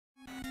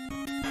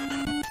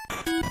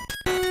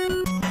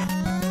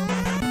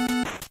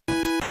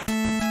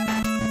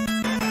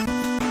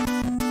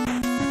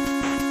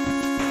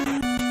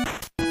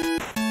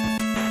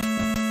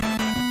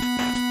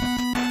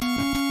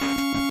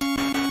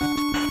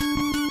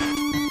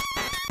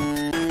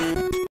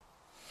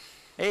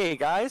Hey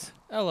guys,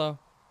 Hello.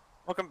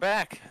 welcome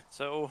back.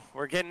 So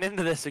we're getting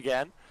into this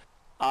again.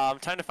 Time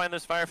to find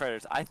those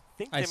firefighters. I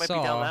think I they might be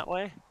down saw that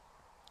way.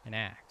 an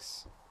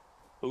axe.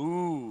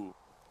 Ooh.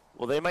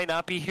 Well, they might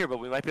not be here, but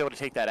we might be able to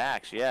take that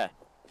axe. Yeah.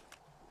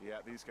 Yeah,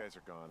 these guys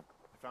are gone.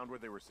 I found where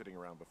they were sitting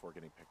around before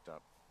getting picked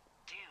up.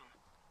 Damn.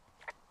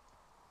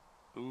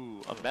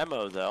 Ooh, a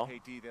memo though.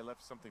 Hey, D, they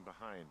left something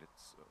behind.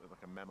 It's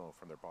like a memo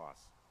from their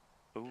boss.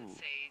 Ooh. Does it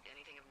say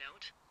anything of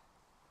note?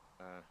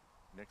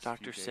 Next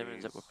Dr. few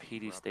Simmons at days,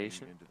 Wapiti dropping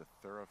Station? into the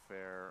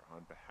thoroughfare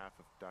on behalf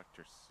of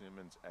Dr.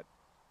 Simmons at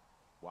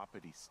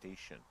Wapiti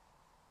Station.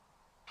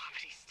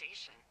 Poverty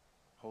Station.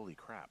 Holy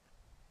crap.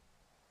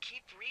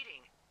 Keep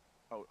reading.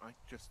 Oh, I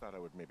just thought I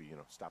would maybe,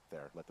 stop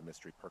there, let the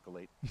mystery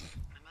percolate.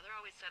 My mother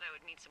always said I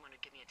would need someone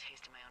who'd give me a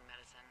taste of my own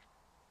medicine.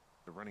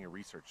 They're running a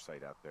research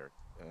site out there.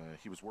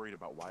 He was worried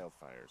about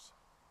wildfires.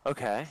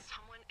 Okay.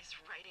 Someone is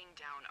writing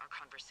down our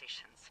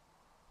conversations.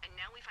 And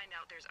now we find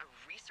out there's a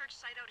research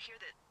site out here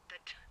that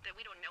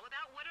we don't know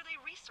about? What are they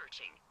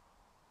researching?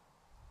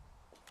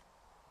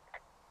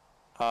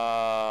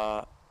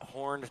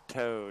 Horned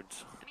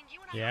toads. I mean,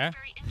 you and I Yeah?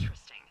 are very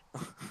interesting.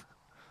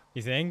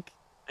 You think?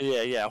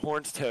 Yeah,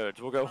 horned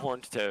toads. We'll go Well,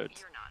 horned toads.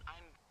 You're not.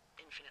 I'm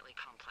infinitely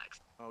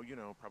complex. Oh,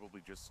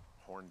 probably just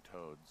horned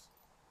toads.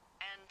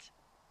 And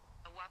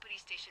a Wapiti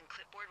Station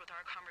clipboard with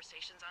our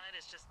conversations on it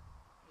is just,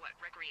 what,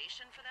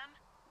 recreation for them?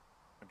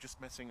 I'm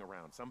just messing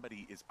around.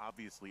 Somebody is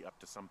obviously up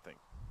to something.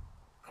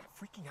 I'm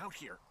freaking out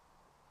here.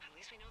 At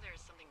least we know there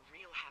is something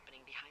real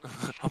happening behind the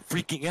I'm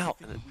freaking out.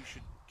 I think we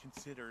should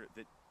consider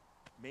that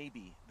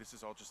maybe this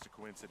is all just a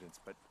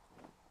coincidence, but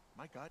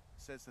my gut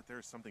says that there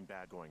is something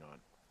bad going on.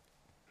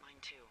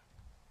 Mine too.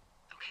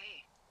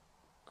 Okay.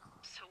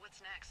 So what's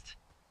next?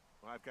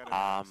 Well, I've got an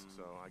axe,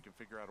 so I can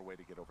figure out a way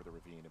to get over the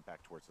ravine and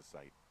back towards the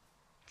site.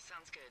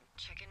 Sounds good.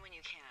 Check in when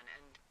you can,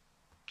 and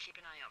keep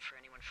an eye out for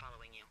anyone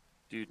following you.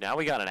 Dude, now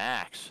we got an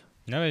axe.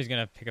 Nobody's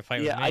gonna pick a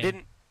fight with me.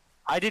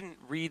 I didn't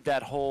read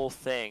that whole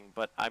thing,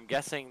 but I'm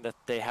guessing that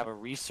they have a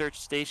research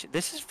station.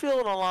 This is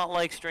feeling a lot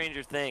like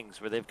Stranger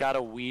Things, where they've got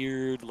a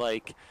weird,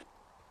 like,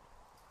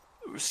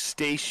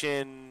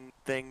 station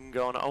thing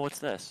going on. Oh, what's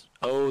this?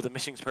 Oh, the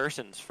missing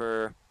persons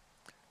for...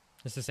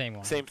 It's the same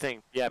one. Same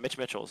thing. Yeah, Mitch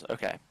Mitchell's.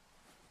 Okay.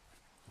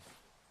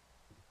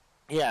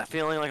 Yeah,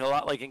 feeling like a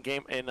lot like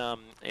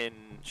in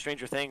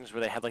Stranger Things,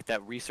 where they had, like,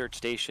 that research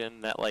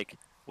station that, like,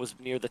 was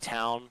near the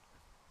town.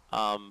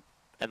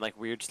 And like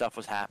weird stuff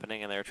was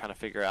happening, and they were trying to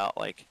figure out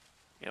like,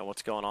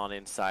 what's going on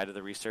inside of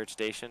the research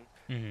station.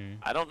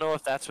 I don't know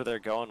if that's where they're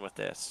going with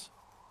this,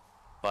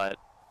 but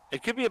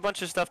it could be a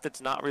bunch of stuff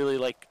that's not really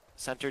like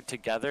centered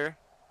together.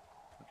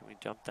 Can we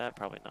jump that?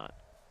 Probably not.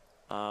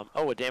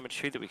 Oh, a damaged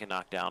tree that we can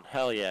knock down.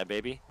 Hell yeah,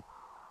 baby.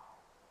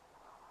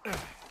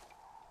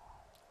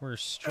 We're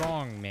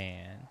strong,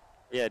 man.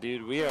 Yeah,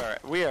 dude, we are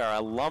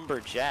a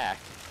lumberjack.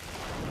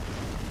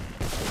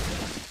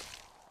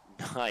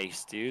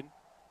 Nice, dude.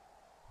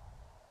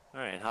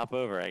 Alright, hop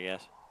over, I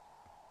guess.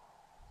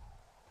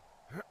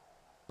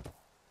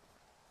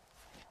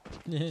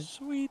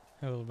 Sweet.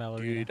 A little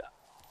ballerina. Dude.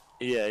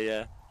 Yeah. You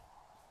there?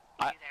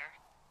 I had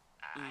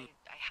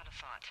a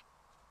thought.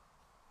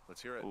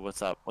 Let's hear it.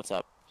 What's up?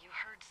 You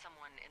heard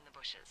someone in the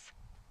bushes.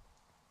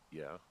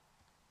 Yeah.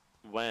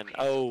 When? Okay,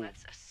 Oh,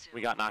 let's assume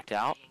we got knocked you're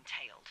out? being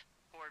tailed.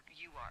 Or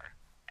you are,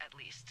 at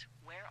least.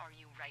 Where are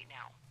you right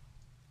now?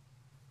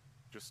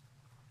 Just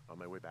on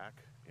my way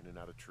back, in and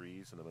out of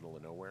trees in the middle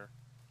of nowhere.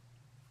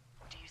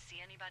 Do you see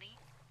anybody?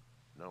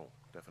 No,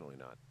 definitely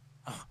not.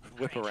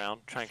 Whip Great.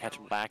 around, try and catch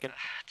him So, backing.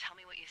 Tell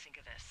me what you think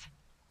of this.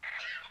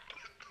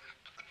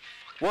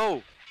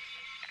 Whoa!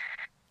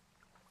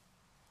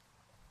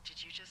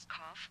 Did you just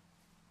cough?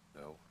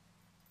 No.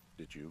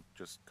 Did you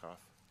just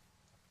cough?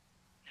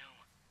 No.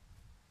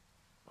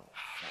 Oh,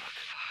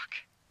 fuck.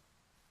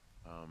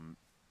 Fuck.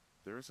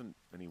 There isn't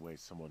any way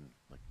someone,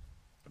 like,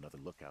 another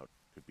lookout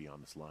could be on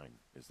this line,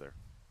 is there?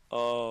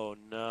 Oh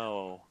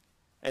no.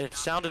 And it Not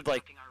sounded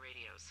like... blocking our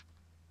radios.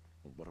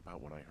 Well, what about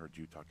when I heard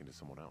you talking to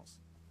someone else?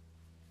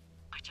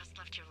 I just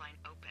left your line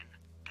open.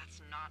 That's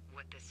not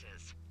what this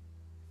is.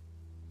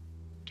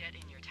 Get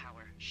in your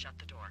tower, shut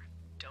the door.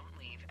 Don't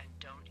leave, and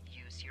don't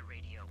use your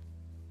radio.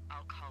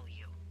 I'll call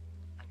you.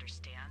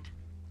 Understand?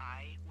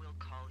 I will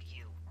call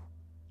you.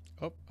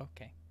 Oh,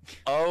 okay.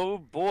 Oh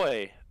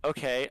boy.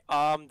 Okay,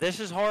 this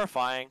is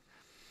horrifying.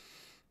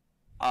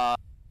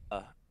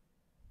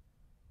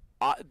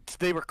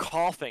 They were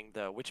coughing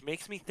though, which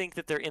makes me think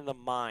that they're in the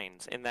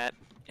mines, in that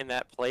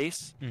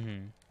place.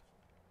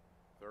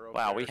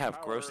 Wow, we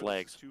have gross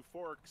legs. Two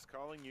Forks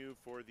calling you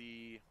for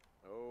the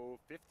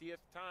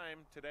 50th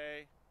time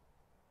today.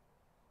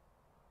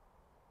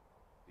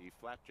 The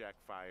flapjack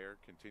fire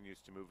continues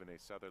to move in a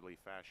southerly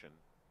fashion.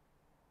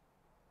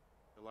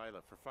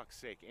 Delilah, for fuck's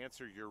sake,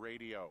 answer your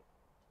radio.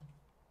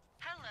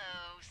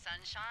 Hello,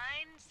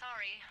 sunshine.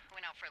 Sorry,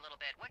 went out for a little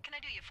bit. What can I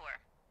do you for?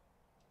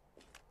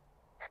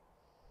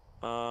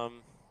 I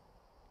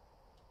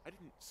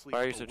didn't sleep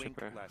Why are a you so wink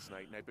chipper? last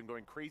night, and I've been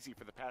going crazy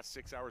for the past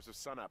 6 hours of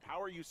sunup.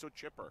 How are you so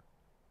chipper?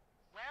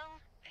 Well,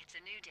 it's a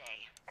new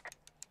day.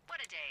 What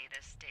What a day,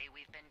 this day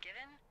we've been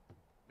given.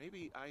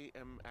 Maybe I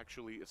am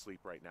actually asleep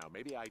right now.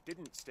 Maybe I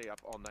didn't stay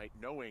up all night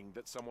knowing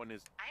that someone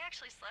is... I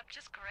actually slept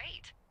just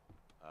great.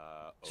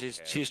 Okay.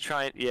 She's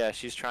trying. Yeah,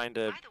 she's trying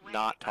to By the way,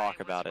 not talk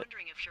about I it. was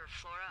wondering if your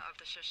Flora of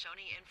the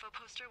Shoshone info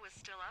poster was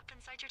still up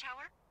inside your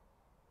tower?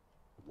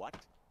 What?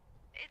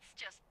 It's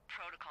just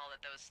protocol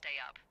that those stay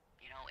up.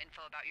 You know,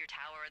 info about your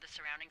tower, the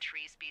surrounding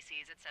tree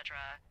species, etc.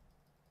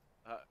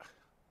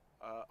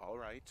 All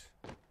right.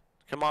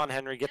 Come on,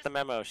 Henry, get the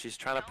memo. She's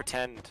trying to No.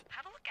 pretend.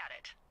 Have a look at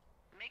it.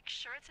 Make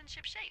sure it's in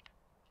ship shape.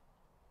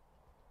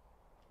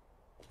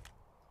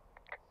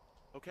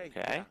 Okay.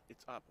 Okay. Yeah,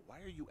 it's up.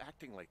 Why are you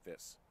acting like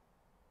this?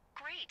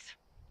 Great.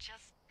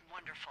 Just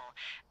wonderful.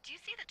 Do you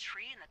see the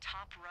tree in the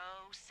top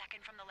row,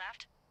 second from the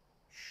left?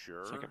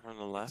 Sure. Second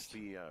from the It's left.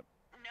 the,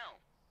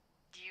 No.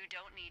 You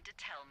don't need to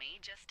tell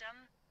me, just,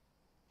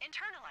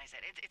 internalize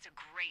it. It's a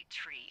great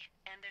tree.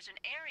 And there's an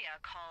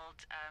area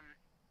called,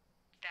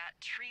 that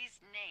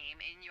tree's name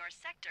in your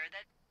sector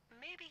that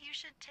maybe you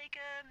should take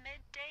a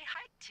midday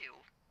hike to.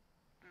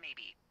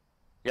 Maybe.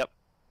 Yep.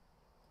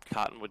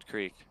 Cottonwood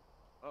Creek.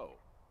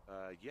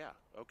 yeah,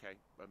 okay.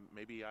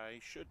 Maybe I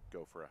should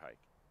go for a hike.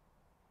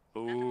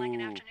 Nothing like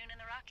an Ooh. afternoon in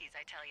the Rockies,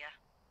 I tell ya.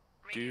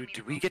 Dude,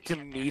 do we get to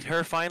meet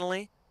her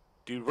finally?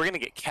 Dude, we're gonna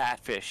get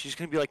catfish. She's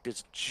gonna be like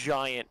this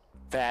giant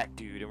fat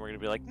dude, and we're gonna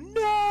be like,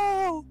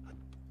 no!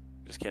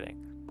 Just kidding.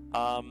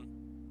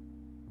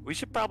 We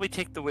should probably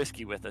take the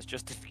whiskey with us,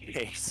 just in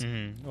case.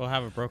 We'll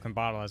have a broken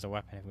bottle as a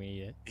weapon if we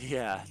need it.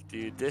 Yeah,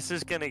 dude, this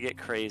is gonna get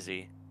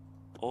crazy.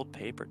 Old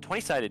paper.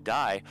 20-sided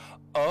die.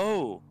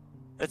 Oh!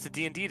 That's a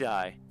D&D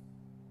die.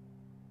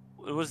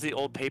 What does the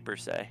old paper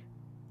say?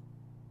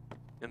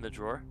 In the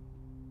drawer?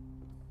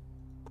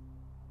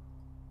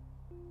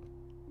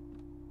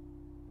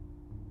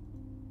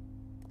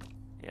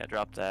 Yeah,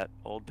 drop that.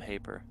 Old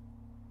paper.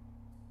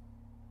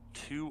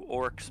 2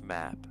 Orcs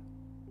map.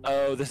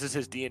 Oh, this is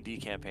his D&D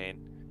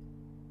campaign.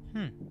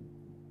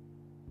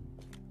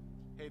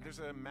 Hey, there's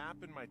a map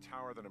in my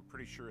tower that I'm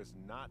pretty sure is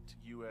not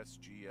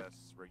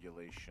USGS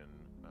regulation.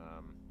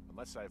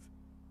 Unless I've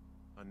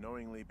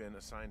unknowingly been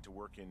assigned to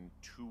work in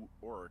 2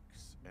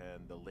 orcs,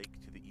 and the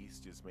lake to the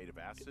east is made of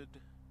acid.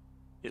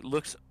 It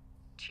looks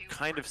Two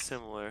kind of orcs.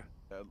 similar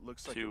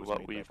Looks like to it was what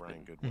made by we've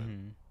Brian been...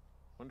 Goodwin.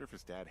 Wonder if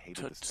his dad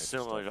hated this type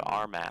similar of to stuff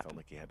our and map. felt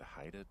like he had to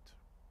hide it.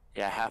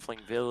 Yeah,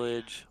 Halfling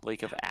Village,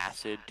 Lake of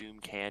Acid, Doom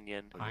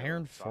Canyon. Oh, yeah,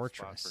 Iron soft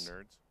spot Fortress. for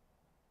nerds.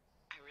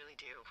 I really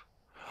do.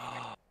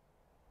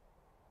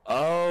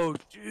 Oh,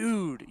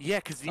 dude. Yeah,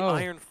 because the Oh.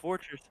 Iron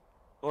Fortress...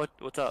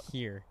 What's up?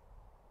 Here.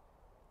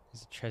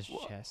 There's a treasure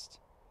Wha- chest.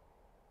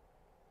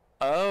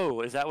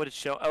 Oh, is that what it's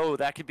showing? Oh,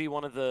 that could be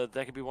one of the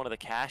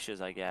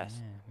caches, I guess.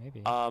 Yeah,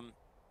 maybe.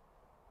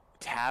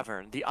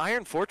 Tavern. The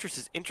Iron Fortress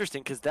is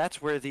interesting because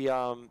that's where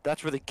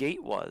the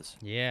gate was.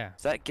 Yeah.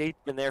 So that gate's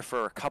been there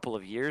for a couple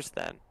of years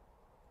then.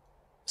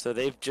 So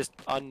they've just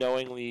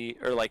unknowingly,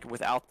 or like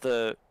without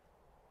the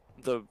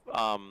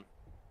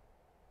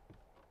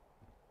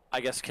I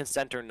guess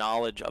consent or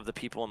knowledge of the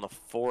people in the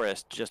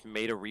forest, just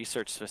made a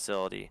research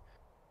facility,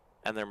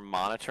 and they're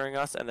monitoring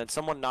us. And then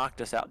someone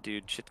knocked us out,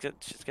 dude. Shit's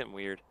getting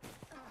weird.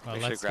 Well,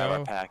 We should let's grab our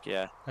go. pack,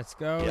 yeah. Let's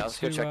go Yeah, let's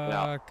to go check it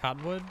out.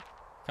 Cottonwood.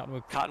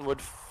 Cottonwood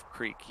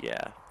Creek,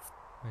 yeah.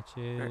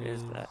 Which is. Where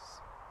is that?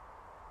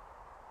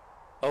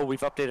 Oh,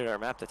 we've updated our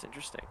map. That's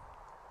interesting.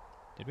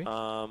 Did we?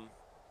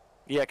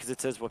 Yeah, because it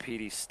says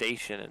Wapiti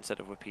Station instead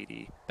of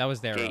Wapiti That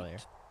was there Gate. earlier.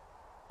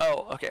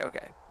 Oh, okay.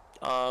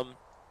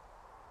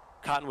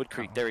 Cottonwood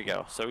Creek. There we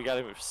go. So we got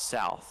to move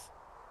south.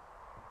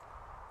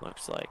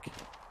 Looks like.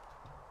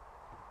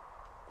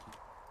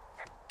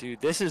 Dude,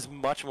 this is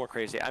much more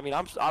crazy. I mean,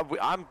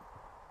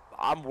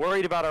 I'm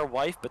worried about our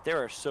wife, but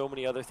there are so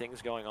many other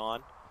things going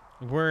on.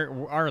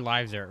 Our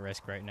lives are at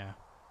risk right now.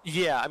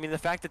 Yeah, I mean the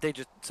fact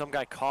that some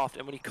guy coughed,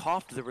 and when he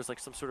coughed, there was like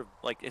some sort of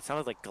it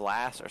sounded like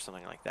glass or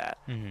something like that.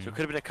 So it could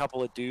have been a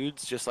couple of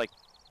dudes just like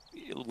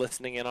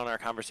listening in on our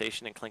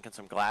conversation and clinking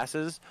some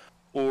glasses,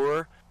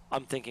 or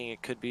I'm thinking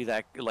it could be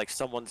that like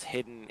someone's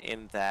hidden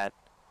in that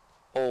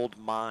old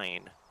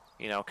mine,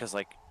 you know, because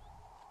like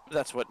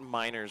that's what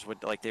miners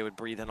would like. They would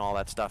breathe in all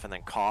that stuff and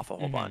then cough a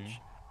whole bunch.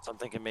 So I'm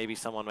thinking maybe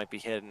someone might be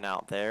hidden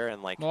out there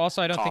and like. Well,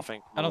 also I don't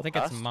coughing think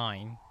it's dust.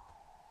 mine.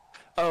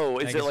 Oh,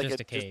 I is think it it's like just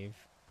a cave?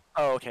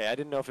 Oh, okay. I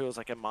didn't know if it was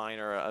like a mine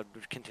or a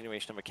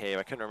continuation of a cave.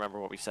 I couldn't remember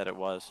what we said it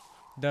was.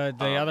 The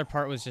other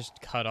part was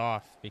just cut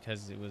off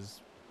because it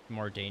was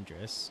more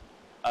dangerous.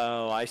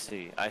 Oh, I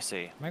see. I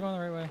see. Am I going the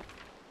right way?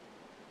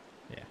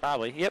 Yeah.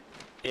 Probably. Yep.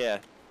 Yeah.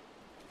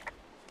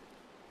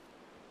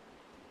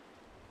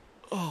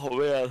 Oh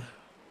man.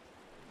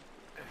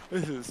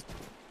 This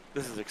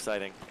is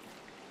exciting.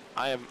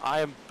 I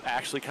am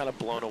actually kind of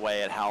blown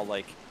away at how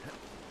like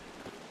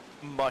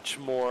much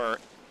more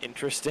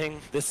interesting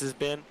this has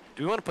been.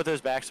 Do we want to put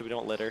those back so we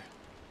don't litter?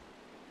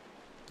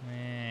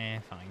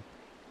 Fine.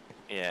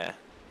 Yeah.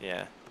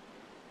 Yeah.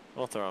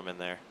 We'll throw them in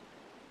there.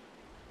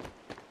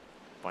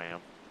 Bam.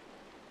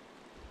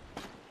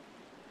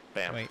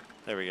 Bam. Wait.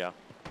 There we go.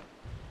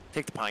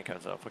 Take the pine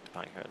cones though. Fuck the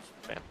pine cones.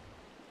 Bam.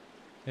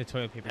 The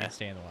toilet paper Yeah. can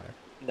stay in the water.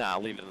 Nah,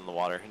 leave it in the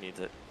water. He needs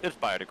it. It's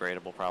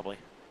biodegradable, probably.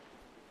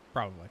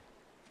 Probably.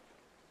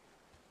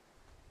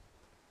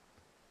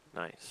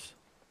 Nice.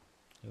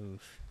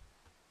 Oof.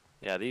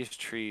 Yeah, these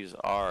trees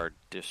are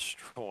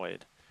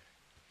destroyed.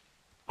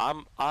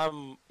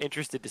 I'm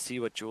interested to see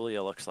what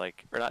Julia looks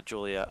like, or not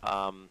Julia,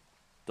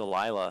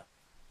 Delilah,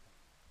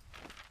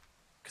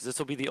 because this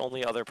will be the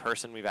only other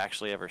person we've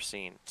actually ever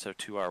seen. So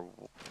to our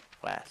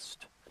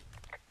west,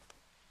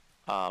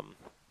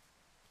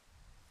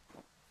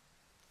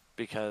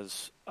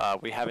 because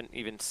we haven't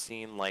even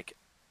seen like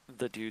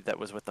the dude that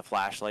was with the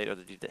flashlight or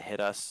the dude that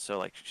hit us. So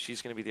like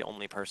she's gonna be the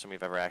only person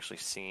we've ever actually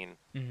seen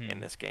in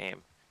this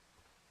game.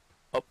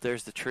 Oh,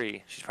 there's the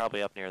tree. She's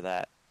probably up near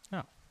that.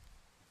 Oh.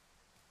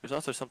 There's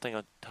also something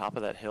on top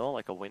of that hill,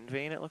 like a wind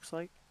vane, it looks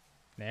like.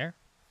 There?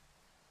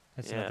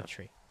 That's Yeah. another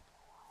tree.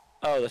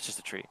 Oh, that's just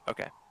a tree.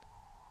 Okay.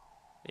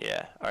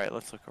 Yeah. All right,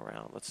 let's look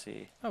around. Let's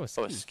see. Oh, a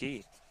ski. Oh, a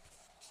ski.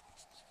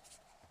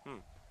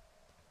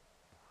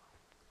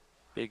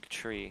 Big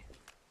tree.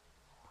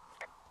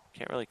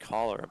 Can't really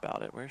call her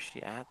about it. Where's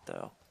she at,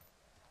 though?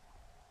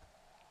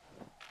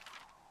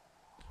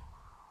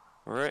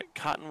 We're at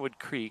Cottonwood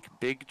Creek.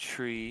 Big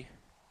tree.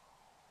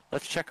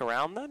 Let's check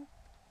around then?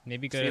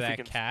 Maybe go See to if we that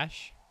can-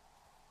 cache.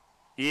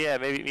 Yeah,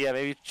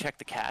 maybe check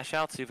the cache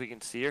out, see if we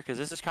can see her, because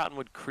this is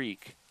Cottonwood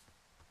Creek.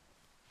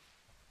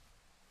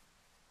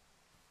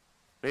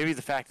 Maybe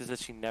the fact is that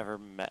she never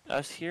met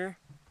us here.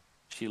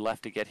 She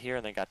left to get here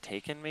and then got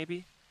taken,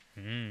 maybe?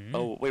 Mm-hmm.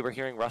 Oh, wait, we're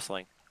hearing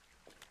rustling.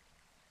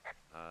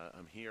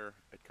 I'm here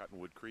at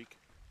Cottonwood Creek.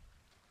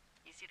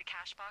 You see the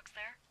cash box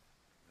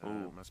there?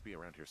 Ooh. Must be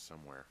around here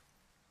somewhere.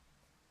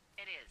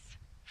 It is.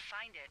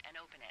 Find it and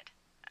open it.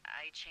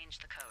 I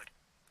changed the code.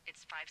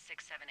 It's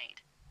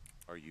 5678.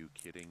 Are you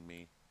kidding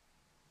me?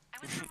 I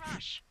was in a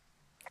rush.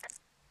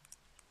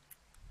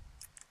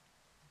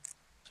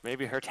 So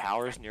maybe her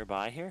tower's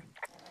nearby here?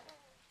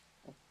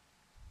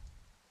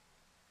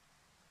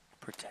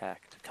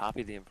 Protect.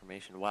 Copy the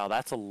information. Wow,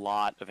 that's a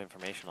lot of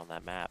information on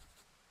that map.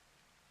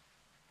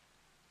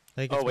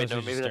 I think Oh, it's wait, no,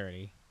 mostly maybe just that-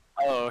 dirty.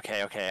 Oh,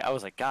 okay. I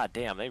was like, God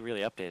damn, they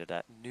really updated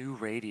that. New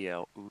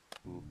radio.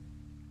 Ooh.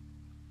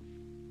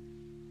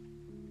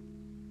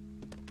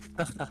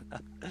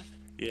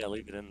 Yeah,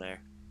 leave it in there.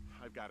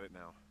 I've got it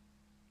now.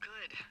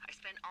 Good. I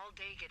spent all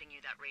day getting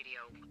you that radio.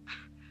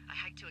 I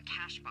hiked to a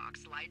cash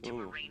box, lied to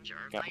a Ooh, ranger,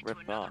 got lied to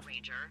ripped another off.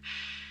 ranger,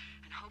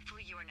 and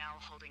hopefully you are now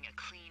holding a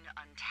clean,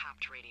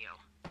 untapped radio.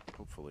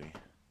 Hopefully.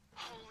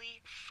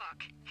 Holy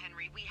fuck,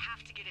 Henry, we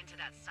have to get into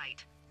that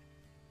site.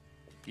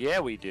 Yeah,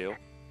 we do.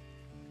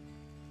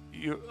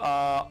 You,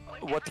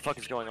 what the fuck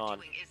is going on?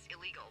 Doing is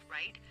illegal,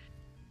 right?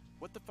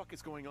 What the fuck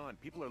is going on?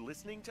 People are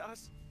listening to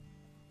us?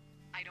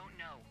 I don't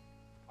know.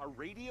 Our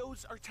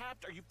radios are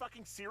tapped? Are you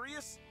fucking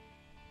serious?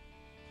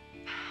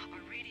 Our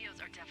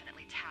radios are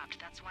definitely tapped.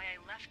 That's why I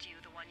left you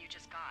the one you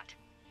just got.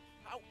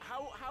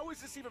 How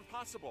is this even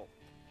possible?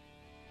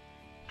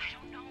 I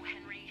don't know,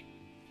 Henry.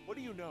 What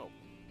do you know?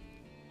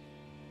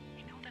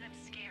 I know that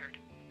I'm scared.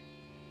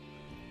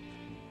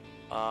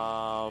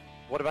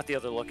 What about the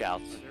other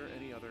lookouts? Are there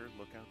any other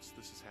lookouts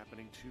this is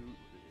happening to?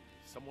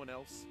 Someone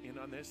else in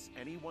on this?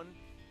 Anyone?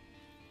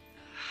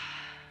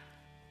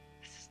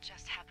 This is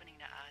just happening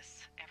to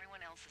us.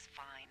 Everyone else is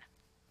fine.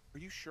 Are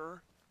you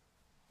sure?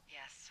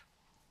 Yes.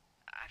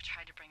 I've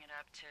tried to bring it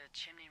up to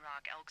Chimney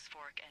Rock, Elks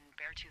Fork, and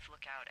Beartooth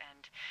Lookout,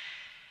 and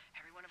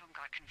every one of them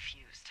got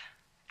confused.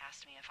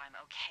 Asked me if I'm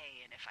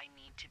okay and if I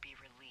need to be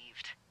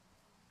relieved.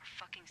 Our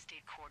fucking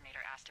state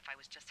coordinator asked if I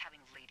was just having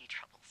lady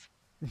troubles.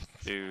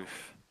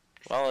 Oof.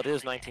 This Well, it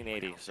is happening to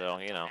anyone 1980, else, so,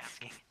 you know.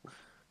 asking.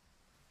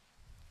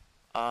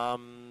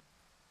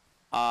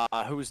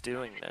 Who's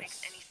doing None of it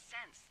this? makes any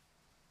sense.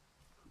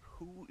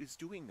 Who is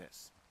doing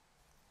this?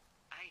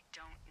 I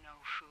don't know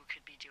who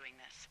could be doing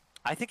this.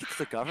 I think it's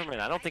the government.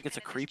 I don't think it's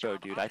a I've been in this creepo,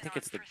 job dude. off I and think on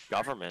it's the for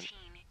government. 13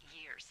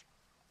 years.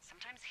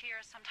 Sometimes here,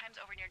 sometimes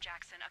over near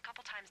Jackson, a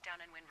couple times down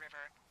in Wind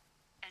River.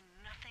 And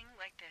nothing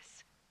like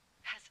this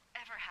has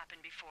ever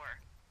happened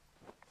before.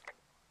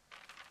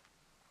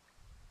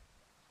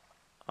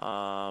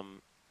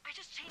 I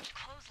just changed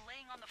clothes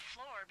laying on the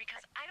floor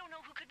because I don't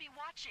know who could be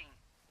watching.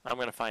 I'm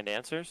gonna find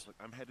answers. Look,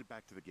 I'm headed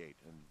back to the gate,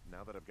 and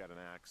now that I've got an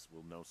axe,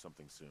 we'll know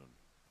something soon.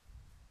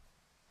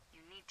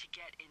 You need to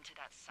get into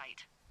that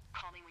site.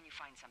 Call me when you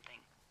find something.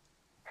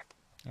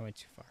 I went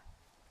too far.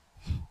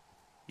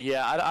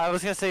 Yeah, I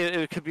was gonna say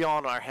it could be all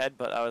in our head,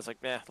 but I was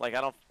like, meh. Like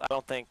I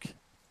don't think.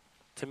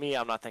 To me,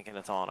 I'm not thinking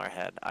it's all in our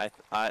head.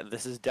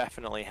 This is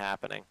definitely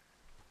happening,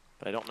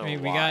 but I don't know I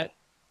mean, why.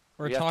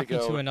 we're We have to talking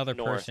to go another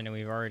north. person, and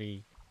we've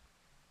already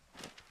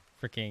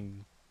freaking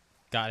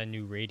got a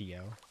new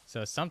radio.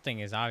 So something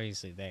is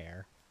obviously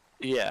there.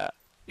 Yeah,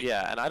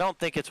 and I don't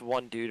think it's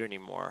one dude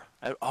anymore.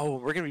 Oh,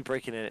 we're gonna be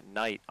breaking in at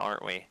night,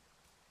 aren't we?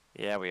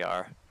 Yeah, we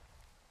are.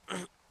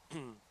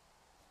 We're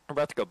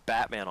about to go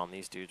Batman on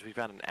these dudes. We've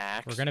got an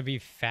axe. We're gonna be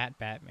Fat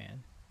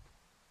Batman.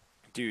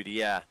 Dude,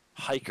 yeah.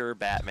 Hiker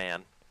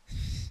Batman.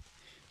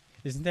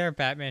 Isn't there a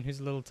Batman who's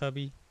a little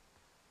tubby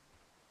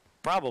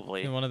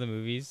Probably. in one of the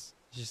movies?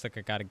 He's just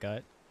like got a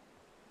gut.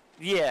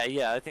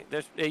 Yeah. I think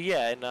there's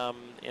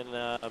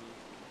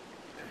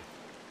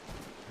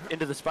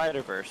Into the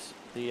Spider-Verse,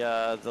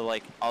 the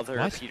like other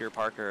What? Peter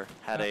Parker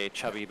had a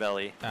chubby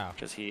belly Oh.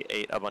 because he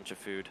ate a bunch of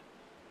food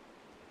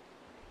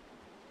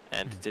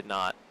and Hmm. did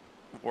not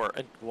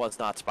was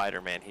not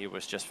Spider-Man. He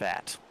was just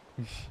fat.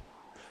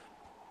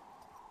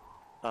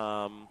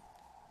 Oh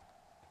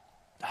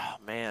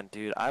man,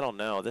 dude, I don't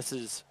know.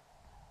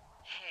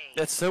 Hey,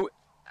 That's so uh,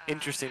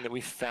 interesting that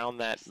we found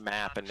that there's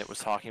map and it was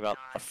something talking about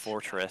a not,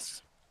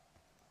 fortress.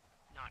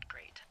 not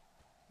great.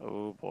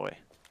 Oh boy.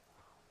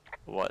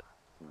 What?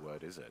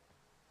 What is it?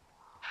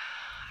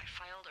 I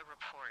filed a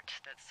report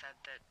that said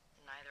that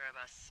neither of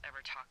us ever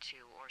talked to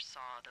or saw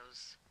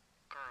those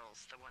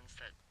girls, the ones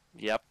that...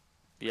 Yep.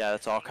 Yeah,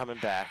 that's all coming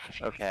back. A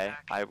few weeks Okay.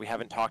 back. We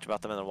haven't talked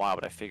about them in a while,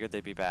 but I figured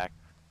they'd be back.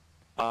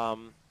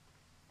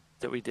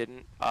 That we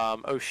didn't.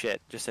 Oh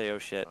shit. Just say oh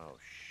shit. Oh,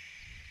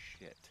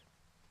 shit.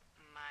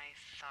 My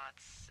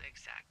thoughts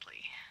exactly.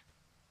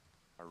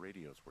 Our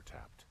radios were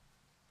tapped.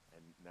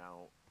 And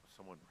now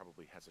someone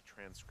probably has a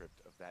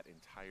transcript of that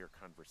entire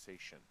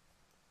conversation.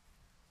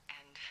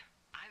 And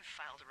I've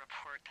filed a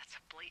report that's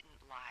a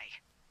blatant lie.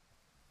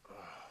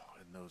 Oh,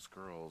 and those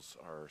girls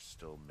are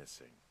still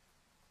missing.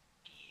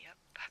 Yep.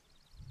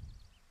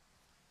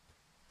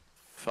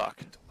 Fuck.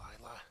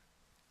 Delilah?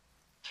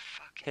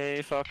 Fuck. Hey,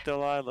 indeed. fuck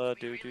Delilah. We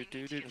Do really do need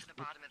do to do. get to the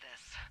bottom of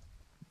this.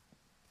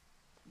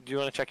 Do you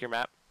want to check your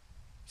map?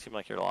 Seem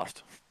like you're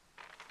lost.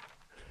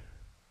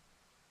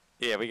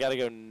 Yeah, we gotta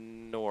go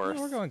north.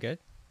 No, we're going good.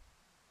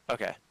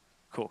 Okay.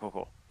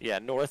 Cool. Yeah,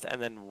 north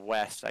and then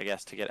west, I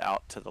guess, to get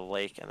out to the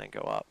lake and then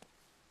go up.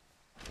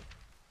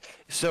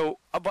 So,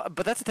 but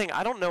that's the thing.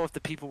 I don't know if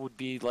the people would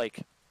be like.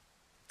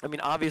 I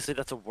mean, obviously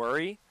that's a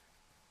worry,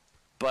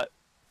 but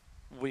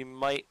we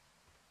might.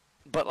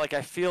 But like,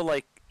 I feel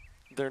like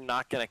they're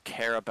not gonna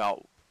care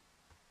about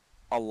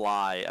a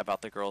lie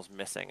about the girls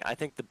missing. I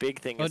think the big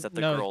thing is that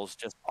the girls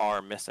just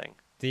are missing.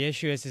 The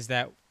issue is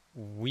that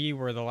we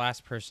were the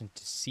last person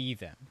to see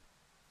them.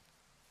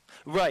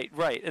 Right.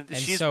 And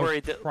She's so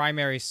worried that.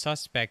 primary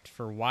suspect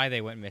for why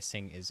they went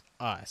missing is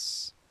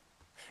us.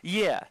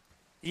 Yeah,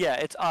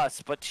 it's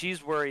us, but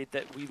she's worried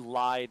that we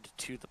lied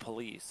to the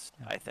police.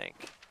 I think.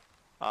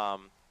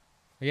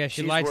 Yeah,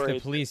 she She's lied to the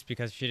worried police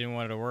because she didn't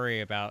want to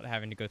worry about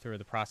having to go through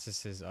the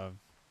processes of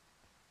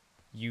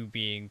you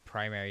being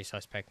primary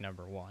suspect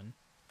number one.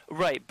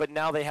 Right, but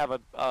now they have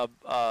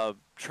a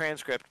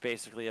transcript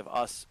basically of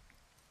us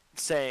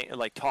saying,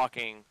 like,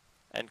 talking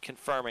and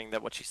confirming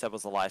that what she said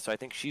was a lie. So I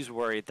think she's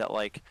worried that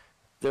like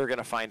they're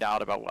gonna find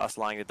out about us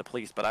lying to the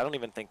police. But I don't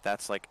even think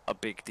that's like a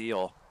big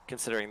deal,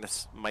 considering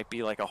this might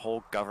be like a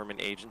whole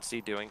government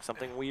agency doing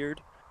something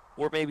weird,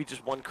 or maybe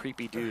just one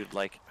creepy dude.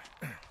 Like,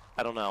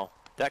 I don't know.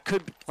 That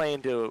could play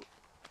into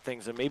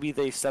things, and maybe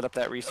they set up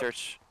that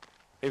research.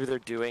 Maybe they're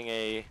doing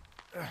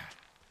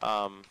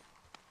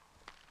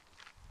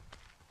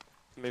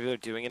maybe they're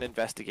doing an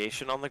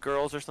investigation on the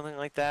girls or something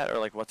like that, or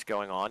like what's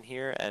going on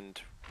here,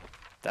 and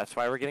that's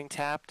why we're getting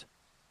tapped.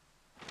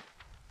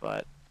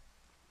 But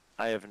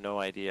I have no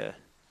idea.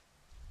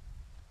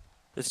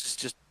 This is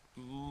just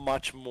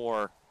much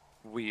more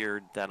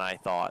weird than I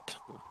thought.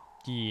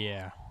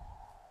 Yeah.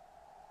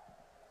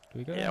 Do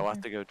we go Yeah, down we'll here?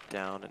 have to go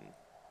down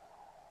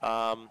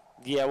and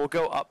yeah, we'll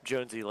go up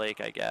Jonesy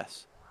Lake, I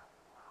guess.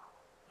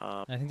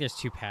 I think there's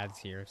two paths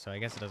here, so I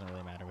guess it doesn't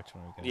really matter which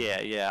one we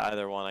go. Yeah,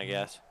 either one, I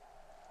guess.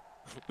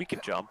 We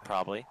could jump,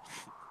 probably.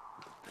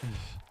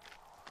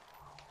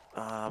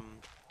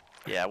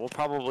 Yeah, we'll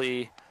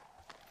probably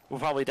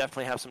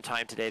definitely have some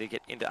time today to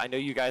get into. I know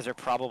you guys are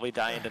probably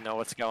dying to know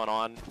what's going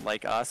on,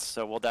 like us,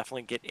 so we'll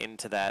definitely get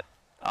into that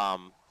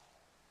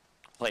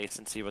place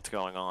and see what's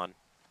going on.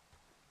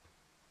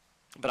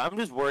 But I'm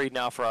just worried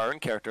now for our own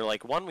character.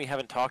 Like, one, we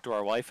haven't talked to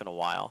our wife in a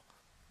while,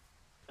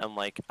 and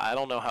like I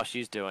don't know how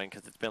she's doing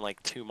because it's been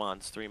like 2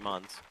 months, 3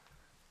 months.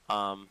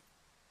 Nope.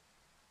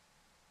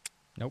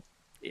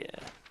 Yeah.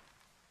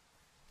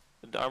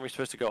 Aren't we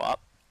supposed to go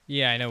up?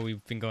 Yeah, I know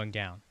we've been going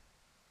down.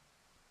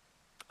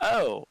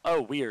 Oh,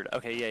 weird.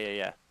 Okay,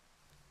 yeah.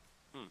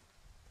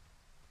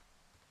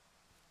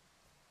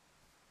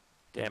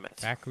 Damn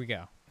it. Back we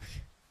go.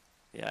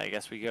 Yeah, I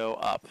guess we go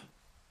up.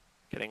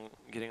 Getting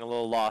a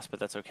little lost, but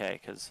that's okay,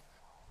 because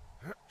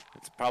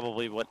it's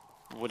probably what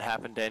would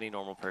happen to any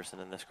normal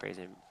person in this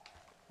crazy,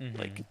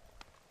 like,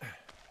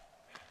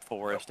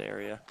 forest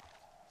area.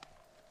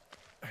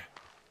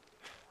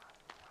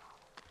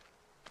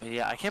 But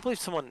yeah, I can't believe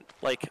someone,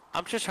 like,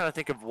 I'm just trying to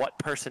think of what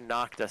person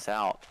knocked us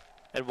out,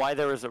 and why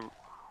there was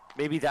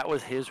maybe that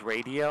was his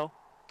radio,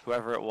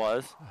 whoever it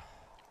was,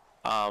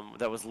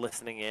 that was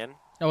listening in.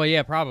 Oh,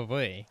 yeah,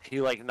 probably.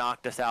 He, like,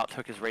 knocked us out,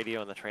 took his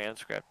radio and the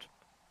transcript.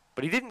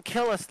 But he didn't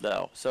kill us,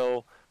 though,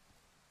 so,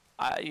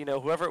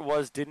 whoever it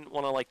was didn't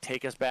want to, like,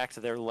 take us back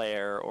to their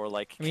lair or,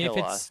 like,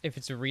 kill us. If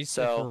it's a if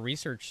So- we're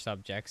research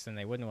subjects, then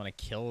they wouldn't want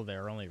to kill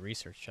their only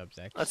research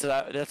subjects. That's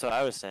what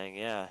I was saying,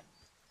 yeah.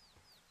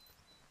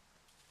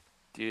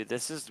 Dude,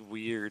 this is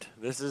weird.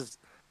 This is...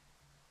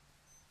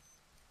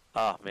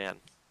 Oh, man.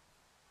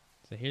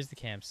 So here's the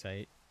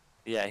campsite.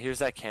 Yeah, here's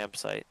that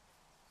campsite.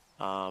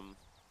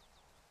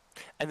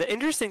 And the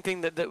interesting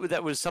thing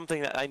that was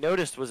something that I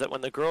noticed was that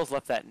when the girls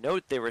left that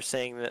note, they were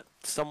saying that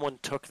someone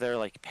took their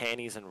like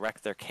panties and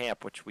wrecked their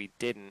camp, which we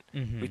didn't.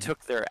 We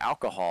took their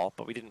alcohol,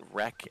 but we didn't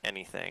wreck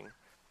anything.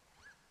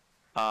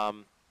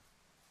 And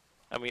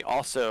we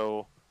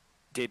also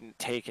didn't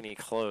take any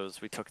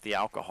clothes. We took the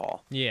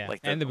alcohol. Yeah, like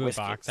and the boom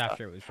whiskey box stuff.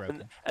 after it was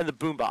broken. And the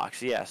boom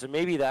box, yeah. So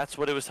maybe that's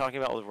what it was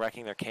talking about with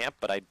wrecking their camp,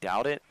 but I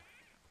doubt it.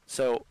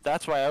 So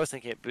that's why I was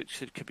thinking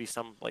it could be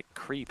some like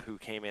creep who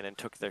came in and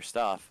took their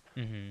stuff.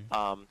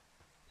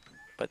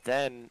 But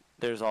then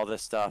there's all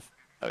this stuff.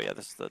 Oh yeah,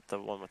 this is the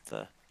one with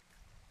the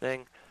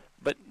thing.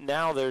 But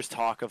now there's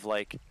talk of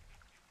like,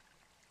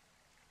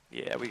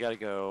 yeah, we gotta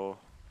go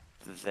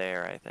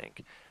there, I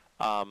think,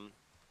 of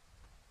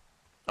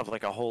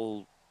like a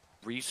whole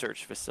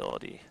research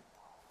facility,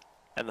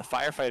 and the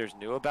firefighters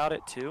knew about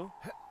it too.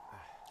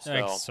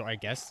 So I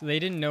guess they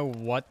didn't know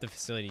what the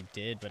facility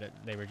did, but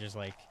they were just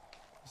like,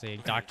 say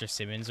Dr.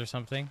 Simmons or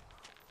something.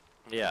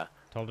 Yeah.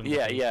 Told them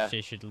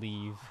they should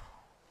leave.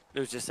 It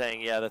was just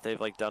saying, yeah, that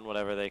they've like done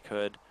whatever they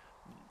could.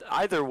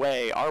 Either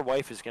way, our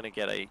wife is gonna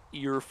get a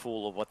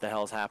earful of what the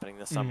hell's happening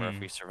this summer if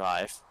we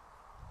survive.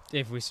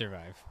 If we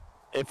survive.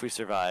 If we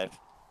survive.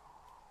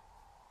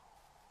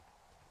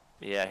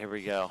 Yeah, here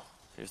we go.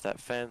 Here's that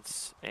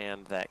fence,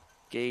 and that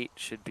gate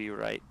should be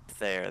right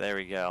there. There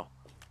we go.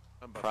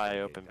 Pry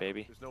open,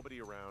 baby. There's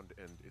nobody around,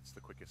 and it's the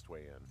quickest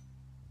way in.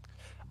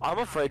 I'm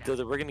afraid though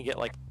that we're gonna get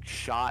like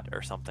shot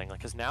or something,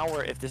 like, cause now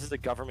if this is a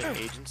government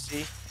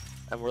agency,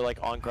 and we're like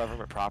on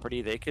government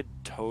property, they could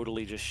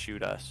totally just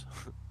shoot us.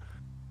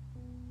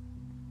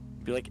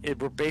 Be like,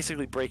 we're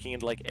basically breaking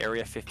into like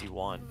Area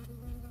 51.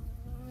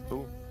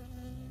 Ooh.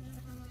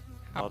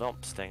 Oh,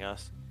 don't sting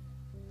us.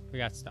 We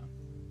got stung.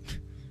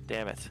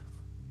 Damn it.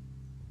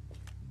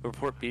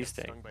 Report bee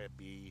sting. Stung by a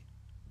bee.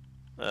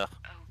 Ugh.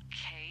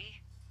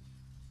 Okay.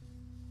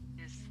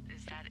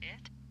 Is that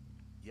it?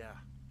 Yeah.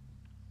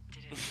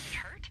 Did it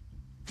hurt?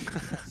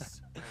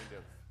 Yes, kind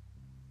of.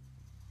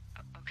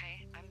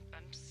 Okay,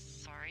 I'm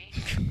sorry.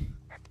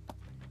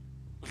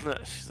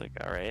 She's like,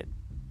 all right,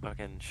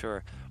 fucking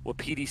sure. Well,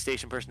 PD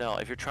station personnel,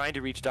 if you're trying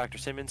to reach Dr.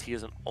 Simmons, he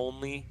was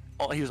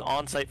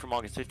on site from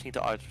August 15th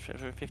to August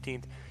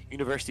 15th.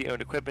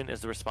 University-owned equipment is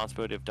the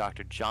responsibility of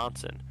Dr.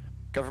 Johnson.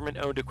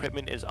 Government-owned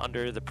equipment is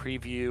under the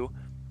preview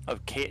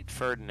of Kate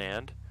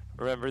Ferdinand.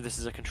 Remember, this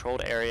is a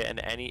controlled area, and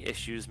any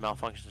issues,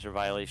 malfunctions, or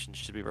violations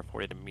should be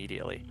reported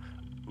immediately.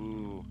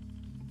 Ooh.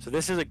 So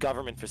this is a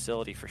government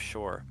facility for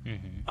sure.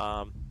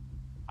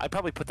 I'd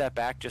probably put that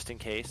back just in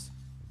case.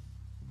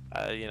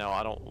 You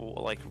know,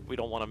 we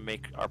don't want to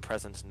make our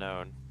presence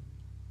known.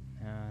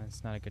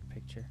 It's not a good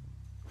picture.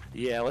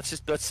 Yeah, let's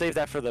save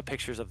that for the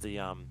pictures of the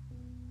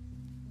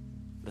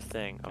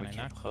thing. Oh, Can we I can't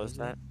not close close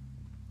that.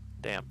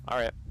 Damn. All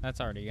right. That's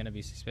already gonna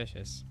be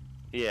suspicious.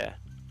 Yeah.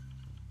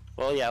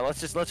 Well, yeah. Let's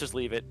just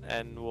leave it,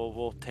 and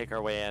we'll take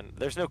our way in.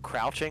 There's no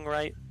crouching,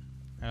 right?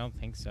 I don't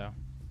think so.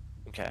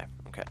 Okay.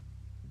 Okay.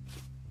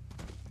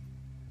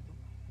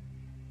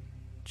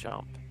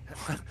 Jump.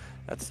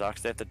 That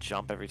sucks. They have to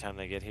jump every time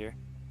they get here.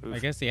 Oof. I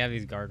guess they have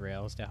these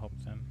guardrails to help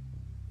them.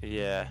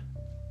 Yeah.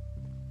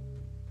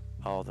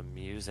 Oh, the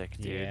music,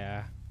 dude.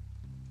 Yeah.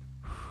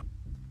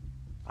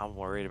 I'm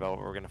worried about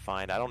what we're gonna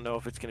find. I don't know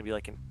if it's gonna be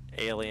like an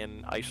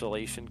alien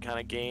isolation kind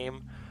of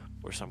game,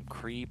 or some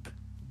creep.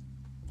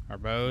 Or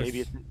both.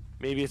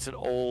 Maybe it's an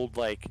old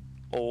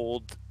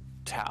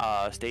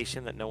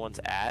station that no one's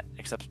at,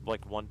 except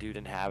like one dude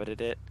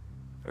inhabited it,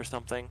 or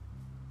something.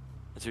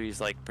 And so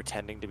he's like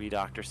pretending to be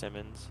Dr.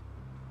 Simmons.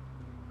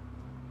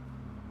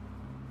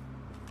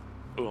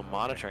 Ooh, a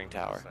monitoring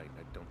tower. I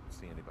don't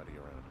see anybody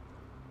around.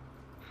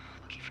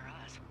 Lucky for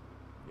us.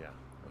 Yeah,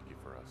 lucky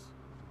for us.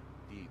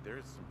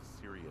 There's some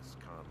serious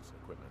comms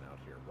equipment out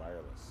here,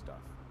 wireless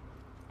stuff.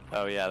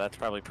 Oh yeah, that's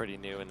probably pretty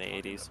new in the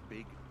Talking 80s. A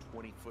big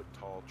 20-foot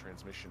tall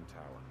transmission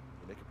tower,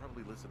 and they can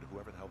probably listen to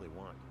whoever the hell they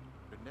want.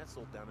 They're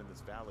nestled down in this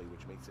valley,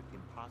 which makes it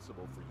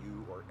impossible for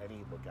you or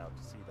any lookout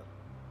to see them.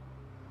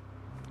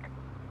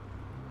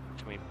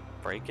 Can we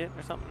break it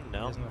or something?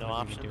 No, Doesn't look no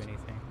like we options. can do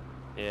anything.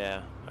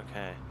 Yeah.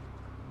 Okay.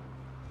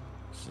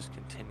 Let's just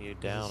continue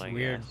down. This I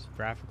weird guess.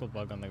 graphical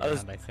bug on the I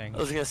was- ground, I think. I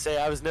was gonna say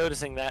I was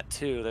noticing that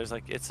too. There's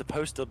like it's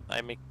supposed to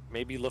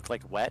maybe look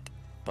like wet,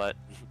 but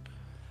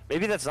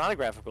maybe that's not a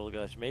graphical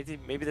glitch.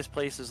 Maybe this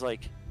place is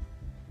like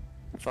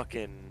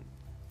fucking.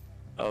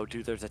 Oh,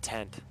 dude, there's a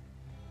tent.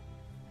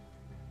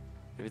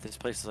 Maybe this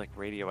place is like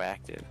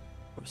radioactive.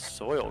 Or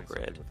soil Doing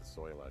something grid. with the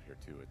soil out here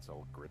too. It's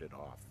all gridded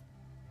off.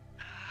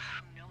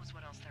 Who knows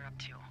what else they're up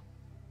to?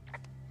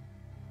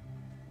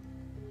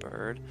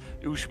 Bird.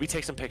 Ooh, should we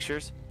take some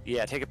pictures?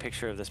 Yeah, take a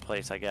picture of this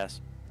place, I guess.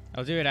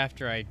 I'll do it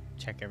after I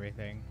check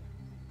everything.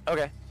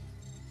 Okay.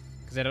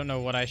 Because I don't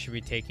know what I should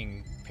be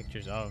taking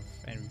pictures of,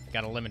 and we've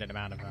got a limited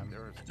amount of them. There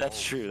are That's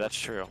all true, that's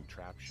sorts of true.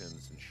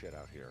 Contraptions and shit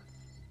out here.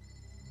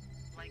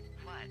 Like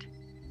what?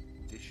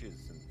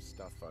 Dishes and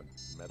stuff on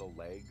metal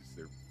legs.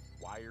 There are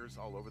wires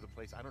all over the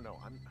place. I don't know.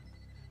 I'm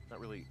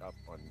not really up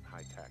on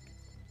high tech.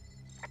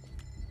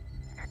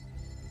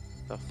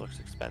 Stuff looks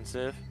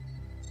expensive.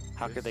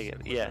 How could they get?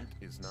 This Yeah,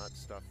 equipment is not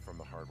stuff from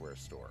the hardware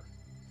store.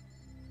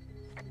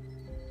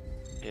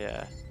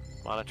 yeah.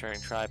 Monitoring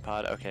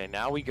tripod. Okay,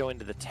 now we go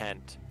into the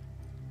tent,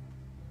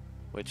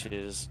 which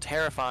is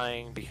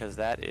terrifying because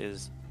that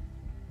is.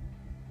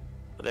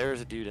 There's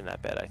a dude in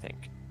that bed, I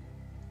think.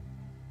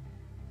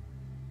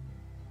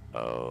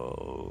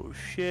 Oh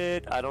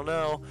shit! I don't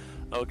know.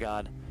 Oh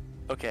god.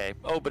 Okay.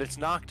 Oh, but it's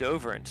knocked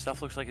over and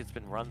stuff looks like it's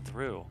been run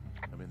through.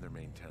 I'm in their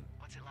main tent.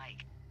 What's it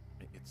like?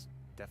 It's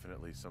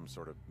definitely some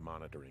sort of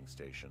monitoring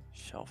station.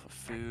 Shelf of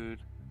food.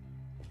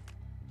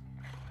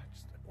 I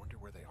wonder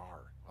where they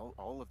are.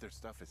 All of their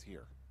stuff is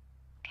here.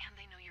 And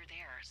they know you're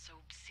there, so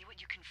see what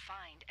you can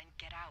find and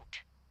get out.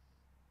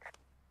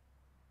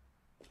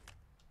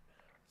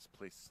 This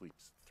place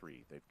sleeps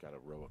 3. They've got a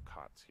row of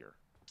cots here.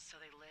 So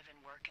they live and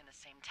work in the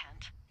same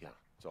tent? Yeah,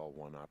 it's all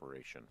one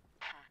operation.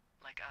 Huh,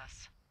 like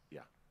us.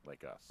 Yeah,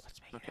 like us. Let's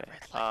make it Okay. a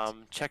red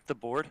light. Check the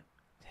board.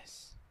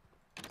 This.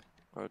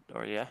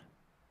 Or yeah.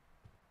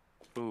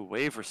 Ooh,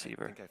 wave I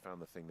receiver. think I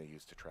found the thing they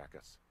used to track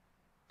us.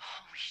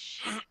 Holy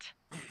shit.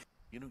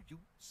 You know, you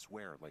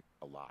swear like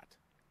a lot.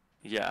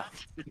 Yeah.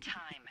 Not the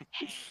time,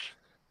 Hank.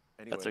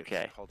 Anyway, That's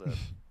okay. It's called a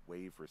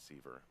wave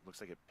receiver. Looks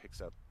like it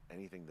picks up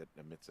anything that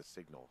emits a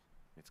signal.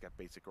 It's got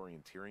basic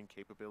orienteering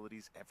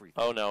capabilities,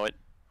 everything. Oh no, it.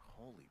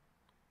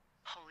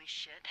 Holy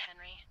shit,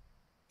 Henry.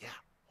 Yeah,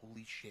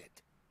 holy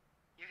shit.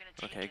 You're gonna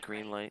take Okay, it,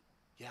 green right? light.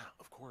 Yeah,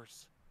 of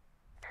course.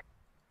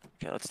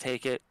 Okay, let's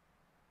take it.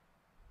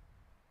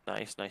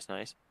 Nice, nice,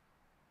 nice.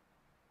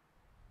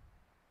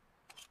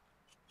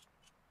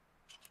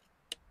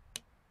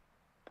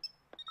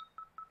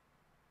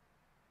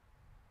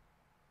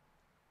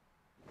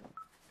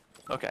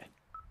 Okay.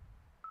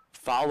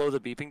 Follow the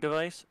beeping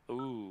device.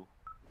 Ooh.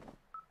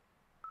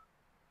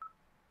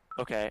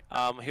 Okay.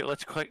 Here,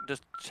 let's quick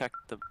just check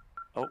the.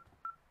 Oh.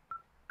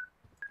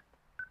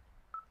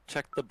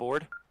 Check the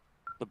board.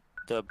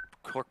 The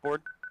cork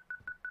board.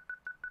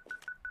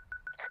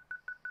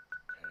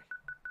 Okay.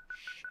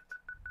 Shit.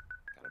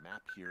 Got a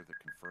map here that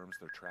confirms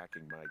they're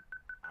tracking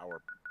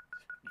our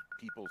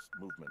people's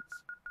movements.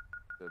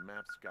 The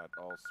map's got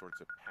all sorts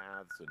of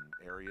paths and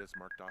areas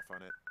marked off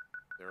on it.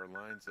 There are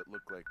lines that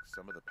look like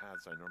some of the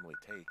paths I normally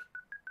take.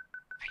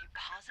 Are you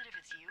positive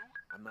it's you?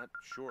 I'm not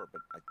sure,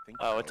 but I think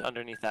Oh, so. it's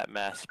underneath that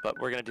mess, but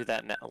we're gonna do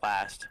that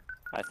last,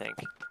 I think.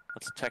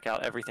 Let's check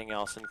out everything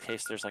else in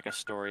case there's like a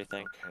story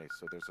thing. Okay,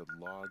 so there's a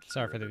log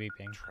Sorry here for the that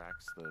beeping.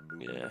 tracks the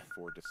movement Yeah. of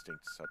 4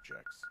 distinct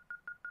subjects.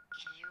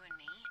 You and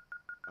me?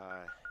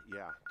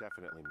 Yeah,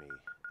 definitely me.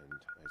 And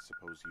I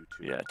suppose you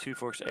too. Yeah, Two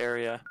Forks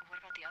area. What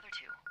about the other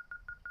two?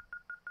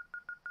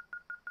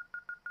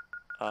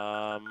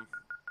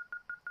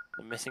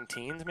 The missing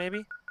teens,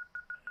 maybe?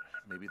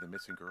 Maybe the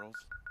missing girls?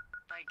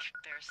 Like,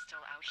 they're still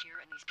out here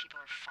and these people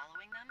are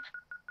following them?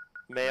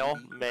 Male,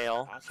 Maybe.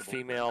 male, Possible.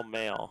 female,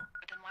 male.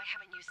 But then why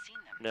haven't you seen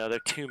them? No, they're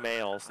 2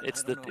 males. I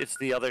It's don't know. it's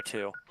the other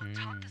 2. We'll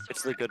talk this It's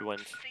over the good and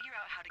ones. Figure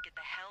out how to get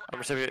the hell I'm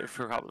out sorry of here.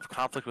 for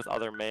conflict with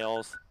other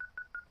males.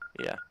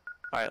 Yeah.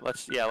 All right,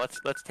 let's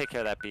take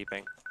care of that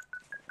beeping.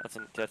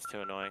 That's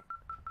too annoying.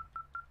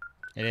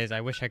 It is.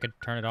 I wish I could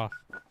turn it off.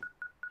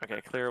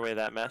 Okay, clear away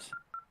that mess.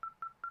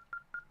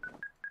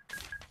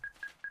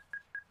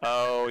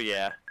 Oh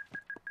yeah,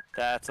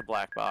 that's a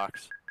black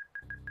box.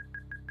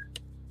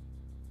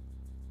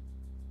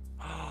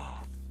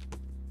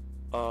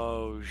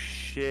 Oh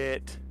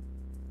shit.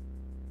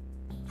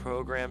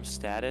 Program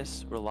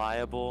status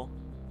reliable,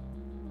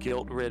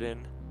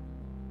 guilt-ridden.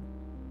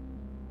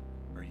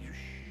 Are you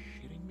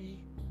shitting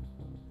me?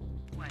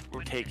 What? We'll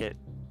What is take it.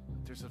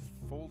 There's a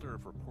folder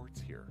of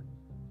reports here.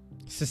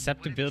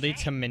 Susceptibility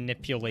to They're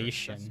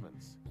manipulation.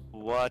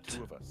 What? assessments.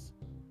 2 of us.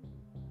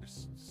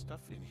 There's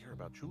stuff in here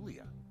about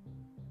Julia.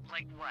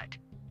 Like what?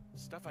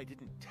 Stuff I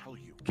didn't tell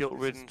you.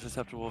 Guilt-ridden, This is-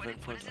 susceptible of What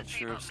influence, does it say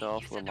unsure of about me?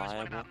 self, You said there was one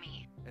reliable. about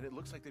me. And it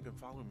looks like they've been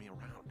following me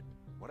around.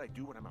 What I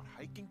do when I'm out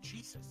hiking?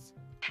 Jesus.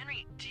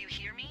 Henry, do you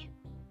hear me?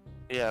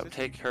 Yeah, Says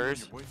take you and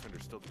hers. Your boyfriend are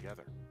still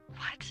together.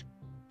 What?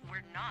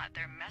 We're not.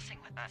 They're messing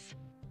with us.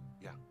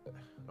 Yeah.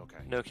 Okay.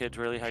 No kids,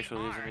 really high They school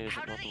leaves are. and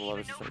How do they multiple even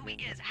others. know who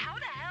he is? How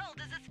the hell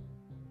does this...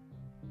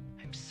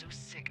 I'm so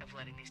sick of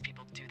letting these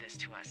people do this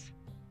to us.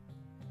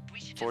 We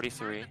should just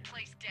 43. burn the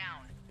place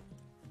down.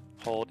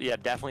 Hold. Yeah,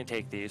 definitely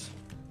take these.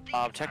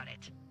 Think Check- about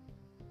it.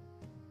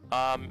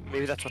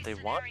 Maybe that's what Worst they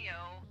case want.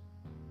 scenario,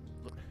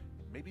 Look,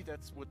 maybe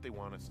that's what they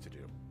want us to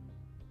do.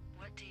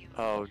 what do you mean?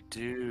 Oh,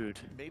 dude.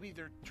 Maybe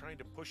they're trying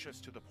to push us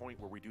to the point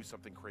where we do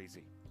something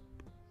crazy.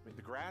 I mean,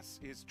 the grass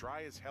is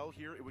dry as hell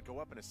here. It would go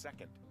up in a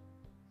second.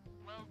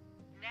 Well,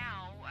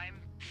 now I'm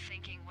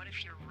thinking, what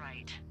if you're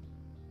right?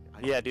 I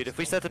Yeah, dude. If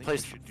we still set the think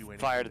place should do anything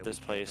fire to that we this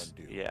can't place,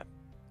 undo. yeah,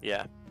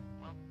 yeah.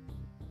 Well,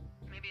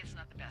 maybe it's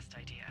not the best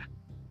idea.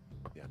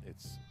 Yeah,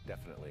 it's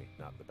definitely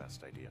not the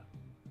best idea.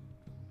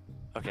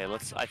 Okay, I'm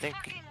let's. so I think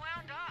fucking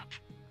wound up.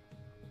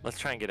 let's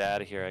try and get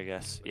out of here. I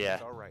guess. But Yeah.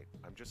 It's all right.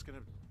 I'm just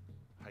gonna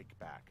hike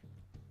back.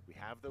 We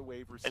have the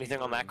wave receiver. Anything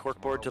on that and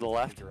corkboard to the tomorrow we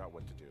can left? Figure out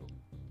what to do.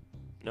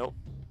 Nope.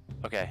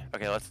 Okay.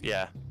 Okay. Let's.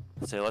 Yeah.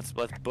 Let's say let's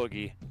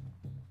boogie.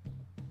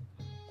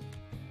 I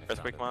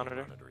Earthquake found a new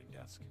monitor? monitoring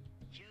desk.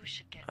 You should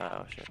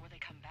out shit. before they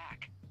come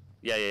back.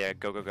 Yeah.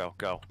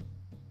 Go.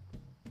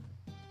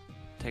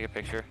 Take a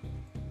picture.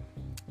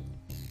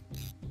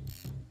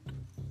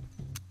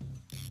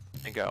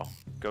 And go.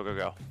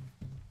 Go.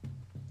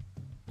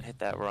 Hit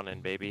that run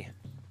in, baby.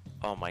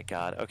 Oh my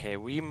god. Okay,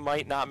 we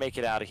might not make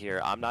it out of here.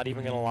 I'm not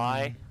even gonna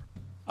lie.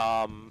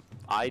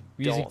 I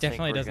Music don't think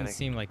definitely we're doesn't gonna...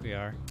 seem like we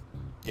are.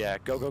 Yeah,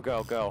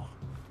 go.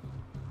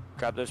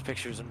 Grab those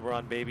pictures and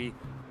run, baby.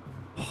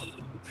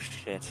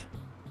 Shit.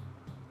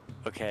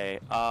 Okay,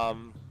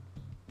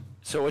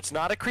 so it's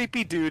not a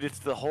creepy dude, it's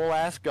the whole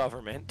ass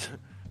government.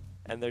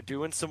 And they're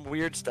doing some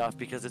weird stuff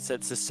because it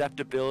said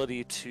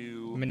susceptibility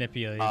to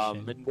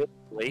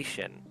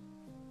manipulation,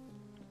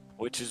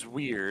 which is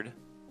weird.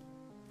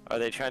 Are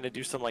they trying to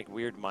do some like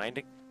weird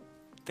minding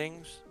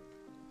things?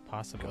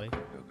 Possibly.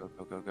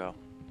 Go.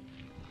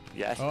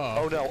 Yes.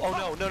 Uh-oh.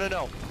 Oh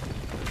no.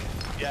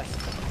 Yes.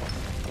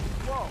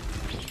 Whoa.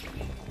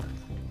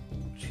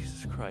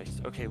 Jesus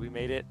Christ. Okay, we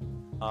made it.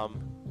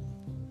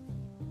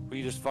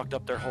 We just fucked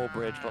up their whole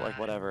bridge, but like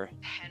whatever.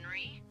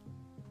 Henry?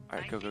 All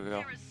right, go.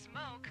 There is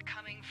smoke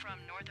coming from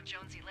north of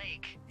Jonesy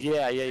Lake.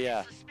 Yeah.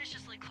 It's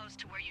suspiciously close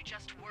to where you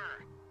just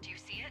were. Do you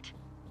see it?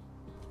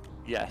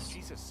 Yes.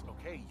 Jesus,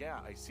 okay,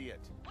 yeah, I see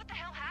it. What the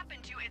hell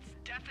happened to you? It's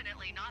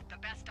definitely not the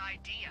best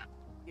idea.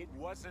 It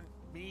wasn't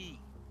me.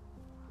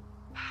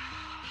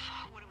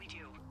 What do we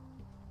do?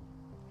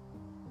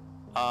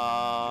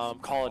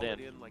 Call it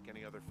in. Like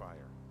any other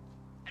fire.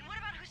 And what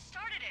about who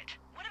started it?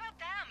 What about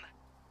them?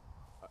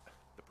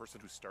 The person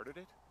who started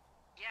it?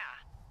 Yeah.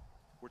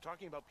 We're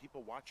talking about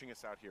people watching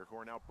us out here who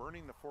are now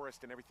burning the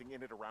forest and everything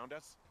in it around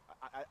us.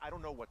 I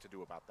don't know what to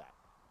do about that.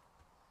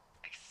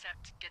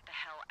 Except get the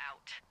hell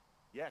out.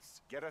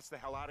 Yes, get us the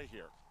hell out of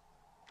here.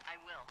 I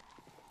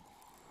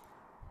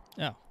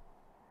will. Oh.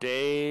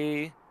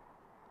 Day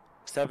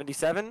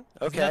 77?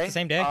 Okay. Isn't that the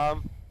same day?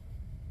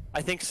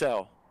 I think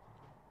so.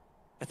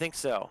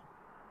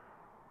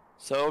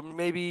 So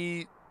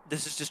maybe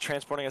this is just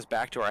transporting us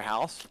back to our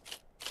house?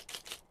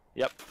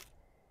 Yep.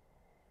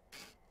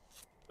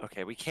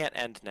 Okay, we can't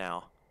end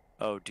now.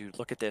 Oh, dude,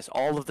 look at this.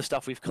 All of the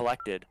stuff we've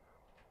collected.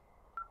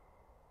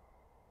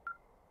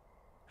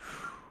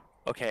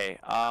 Okay,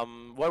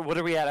 what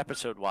are we at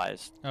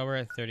episode-wise? Oh, we're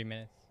at 30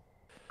 minutes.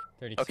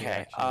 32,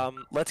 Okay,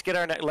 actually. let's get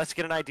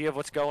an idea of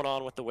what's going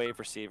on with the wave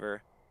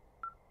receiver.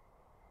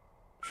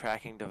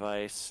 Tracking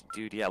device.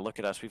 Dude, yeah, look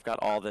at us. We've got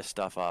all this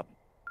stuff up.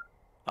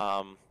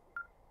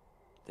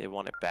 They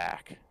want it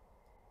back.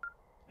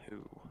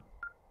 Who?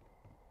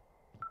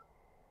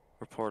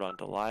 Report on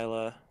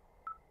Delilah.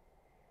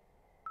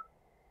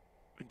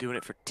 Been doing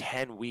it for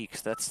 10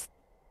 weeks. That's...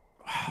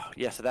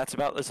 yeah, so that's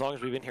about as long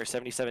as we've been here.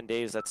 77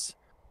 days. That's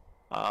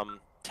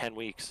 10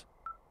 weeks.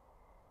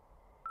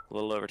 A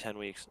little over 10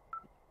 weeks.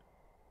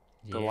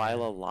 Yeah.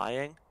 Delilah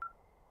lying?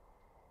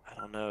 I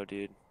don't know,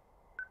 dude.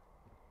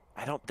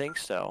 I don't think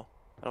so.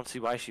 I don't see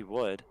why she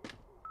would.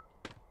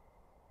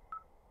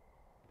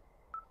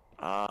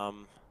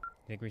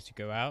 Think we should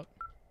go out?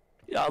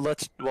 Yeah,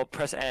 we'll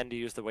press N to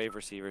use the wave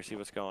receiver, see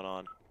what's going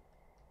on.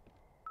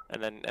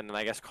 And then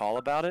I guess call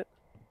about it?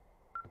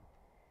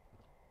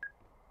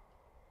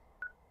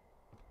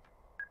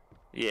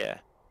 Yeah.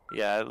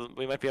 Yeah,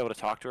 we might be able to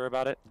talk to her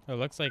about it. Oh, it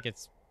looks like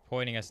it's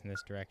pointing us in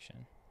this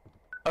direction.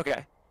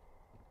 Okay.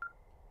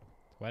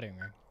 Wedding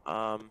ring.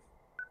 Oh,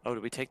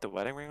 did we take the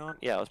wedding ring on?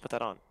 Yeah, let's put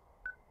that on.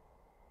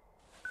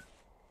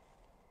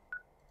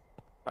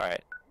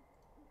 Alright.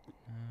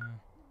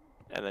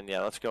 And then,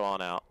 yeah, let's go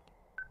on out.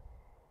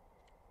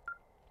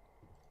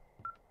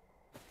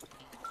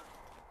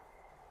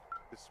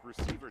 This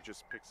receiver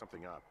just picked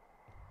something up.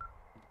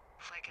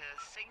 Like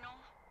a signal?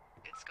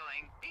 It's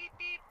going beep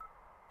beep.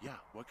 Yeah,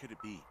 what could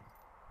it be?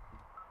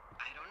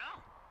 I don't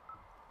know.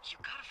 You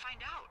gotta find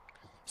out.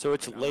 So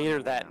it's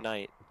later that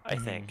night, I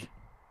think.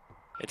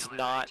 It's You know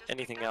what I not just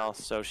anything picked up?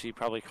 else, so she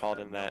probably called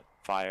in that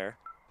fire.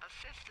 A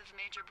fifth of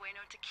Major Bueno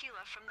tequila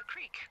from the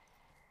creek.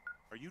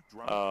 Are you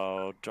drunk?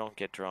 Oh, don't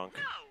get drunk.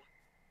 No!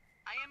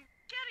 I am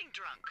getting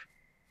drunk.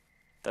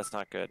 That's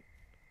not good.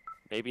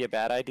 Maybe a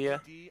bad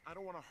idea? D, I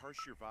don't want to harsh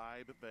your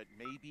vibe, but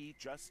maybe,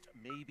 just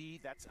maybe,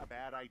 that's a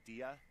bad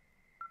idea.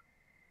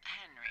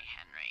 Henry.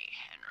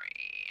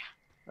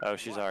 Oh,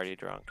 she's What? already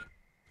drunk.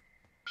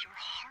 You're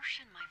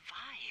harshing my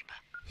vibe.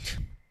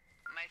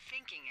 My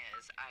thinking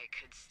is I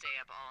could stay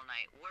up all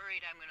night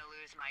worried I'm gonna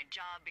lose my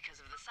job because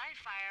of the side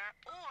fire,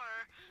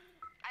 or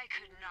I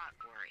could not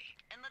worry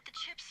and let the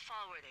chips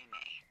fall where they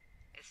may.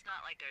 It's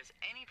not like there's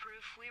any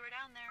proof we were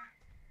down there.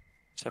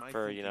 Except My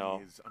for, you thinking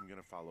know, is I'm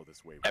gonna follow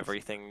this wave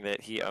everything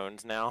that he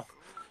owns now,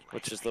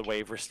 which is the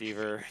wave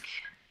receiver.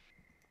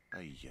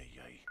 Ay, ay,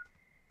 ay.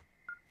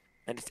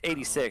 And it's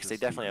 86, they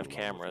Just definitely have leave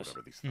me alone with cameras.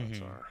 whatever these thoughts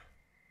Mhm. are.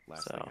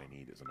 Last So. thing I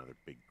need is another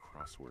big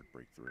crossword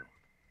breakthrough.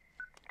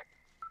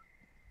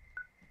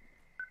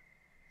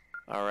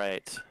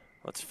 Alright.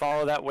 Let's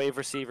follow that wave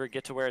receiver,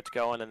 get to where it's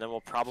going, and then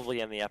we'll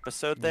probably end the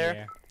episode there.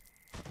 Yeah.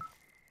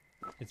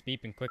 It's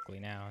beeping quickly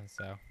now,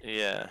 so.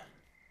 Yeah.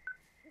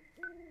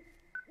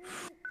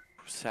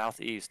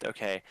 Southeast,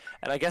 okay.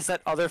 And I guess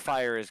that other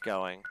fire is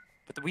going.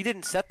 But we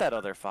didn't set that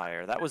other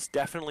fire. That was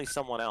definitely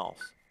someone else.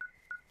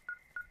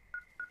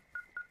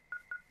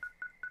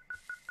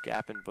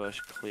 Gap and bush,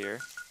 clear.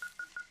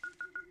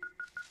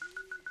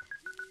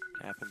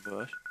 Gap and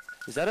bush.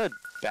 Is that a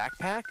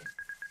backpack?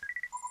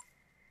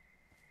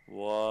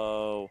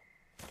 Whoa.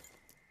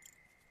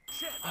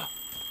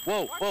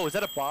 Whoa, whoa, is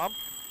that a bomb?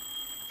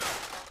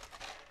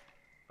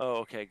 Oh,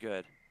 okay,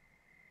 good.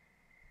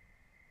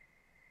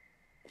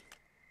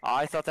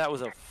 I thought that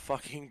was a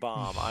fucking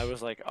bomb. I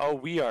was like, oh,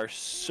 we are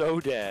so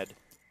dead.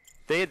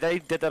 They did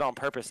that on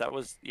purpose. That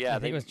was, yeah. I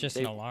think it was just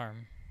an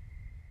alarm.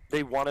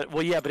 They wanted,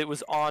 well, yeah, but it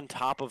was on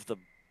top of the,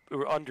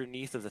 or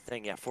underneath of the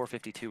thing. Yeah,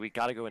 452. We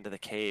gotta go into the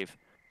cave.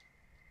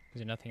 Is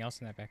there nothing else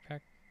in that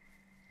backpack?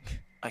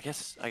 I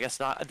guess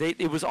not.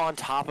 It was on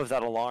top of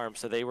that alarm,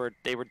 so they were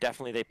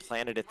definitely, they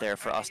planted it there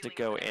for us to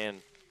go in.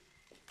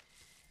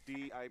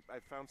 I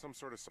found some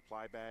sort of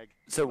supply bag.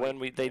 So when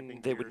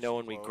they would know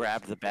when we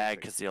grabbed the bag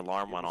because the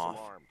alarm went off.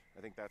 Alarmed.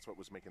 I think that's what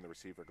was making the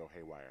receiver go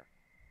haywire.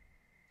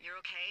 You're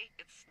okay?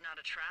 It's not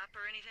a trap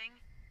or anything?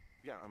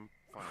 Yeah, I'm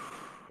fine.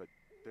 But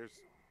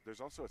there's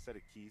also a set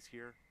of keys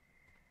here.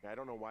 Now, I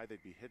don't know why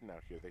they'd be hidden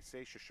out here. They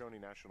say Shoshone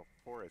National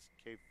Forest,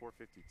 Cave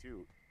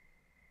 452.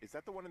 Is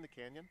that the one in the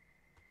canyon?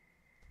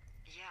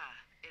 Yeah,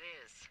 it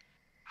is.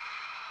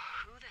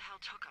 Who the hell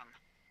took them?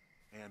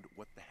 And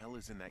what the hell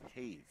is in that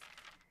cave?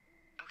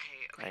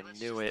 Okay, I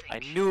let's knew just it. I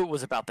think. knew it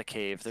was about the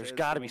cave. There's Says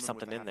got to the be woman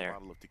something with in a half there.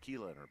 bottle of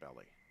tequila in her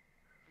belly.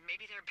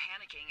 Maybe they're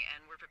panicking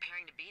and we're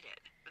preparing to beat it.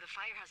 The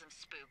fire has them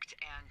spooked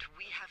and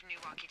we have new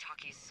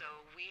walkie-talkies, so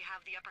we have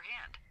the upper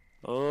hand.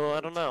 Oh,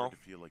 I don't It's know. hard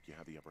to feel like you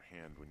have the upper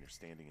hand when you're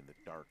standing in the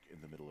dark in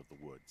the middle of the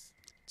woods.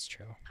 It's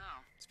true. Oh,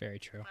 It's very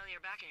true. well,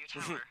 you're back in your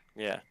tower.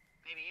 Yeah.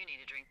 Maybe you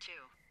need a drink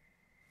too.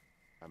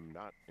 I'm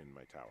not in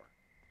my tower.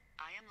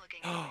 I am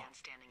looking at a man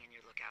standing in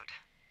your lookout.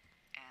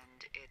 And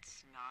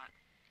it's not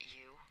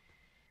you.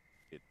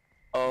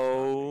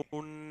 Oh,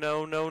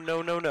 no, no,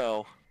 no, no,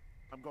 no.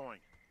 I'm going.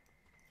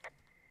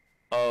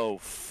 Oh,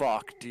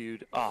 fuck,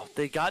 dude. Oh,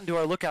 they got into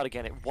our lookout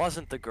again. It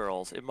wasn't the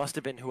girls. It must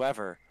have been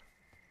whoever.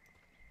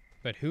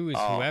 But who is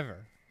Oh.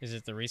 whoever? Is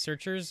it the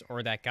researchers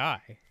or that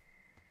guy?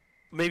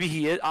 Maybe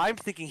he is. I'm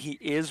thinking he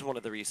is one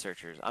of the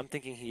researchers. I'm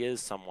thinking he is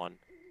someone.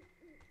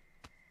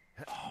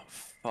 Oh,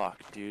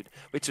 fuck, dude.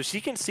 Wait, so she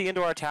can see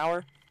into our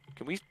tower?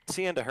 Can we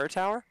see into her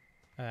tower?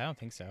 I don't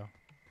think so.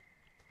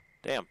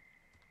 Damn.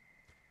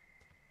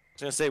 I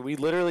was gonna say, we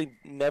literally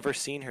never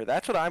seen her.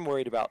 That's what I'm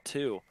worried about,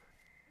 too.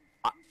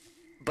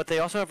 But they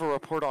also have a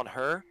report on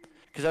her.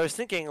 Because I was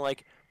thinking,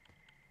 like,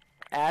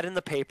 add in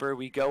the paper,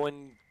 we go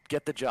and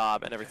get the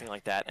job and everything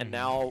like that. And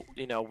now,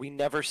 you know, we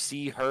never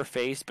see her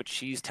face, but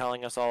she's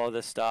telling us all of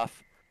this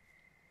stuff.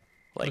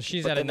 Like, Well,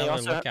 she's but at then they another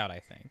also lookout, I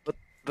think.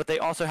 But they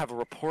also have a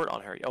report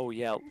on her. Oh,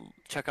 yeah.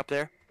 Check up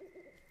there.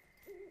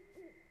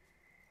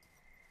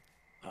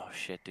 Oh,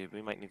 shit, dude.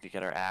 We might need to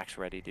get our axe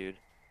ready, dude.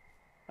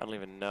 I don't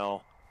even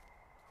know.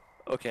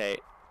 Okay.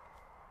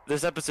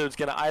 This episode's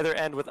going to either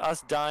end with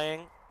us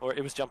dying, or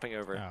it was jumping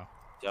over. Oh.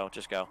 So,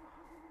 just go.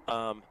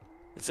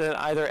 It's going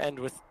to either end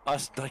with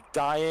us, like,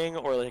 dying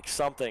or, like,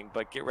 something.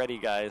 But get ready,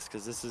 guys,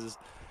 because this is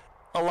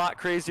a lot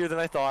crazier than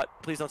I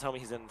thought. Please don't tell me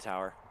he's in the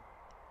tower.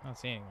 I don't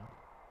see anyone.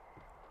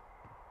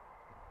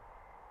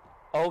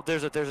 Oh,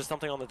 there's a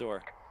something on the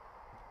door.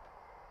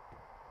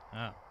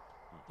 Oh.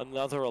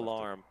 Another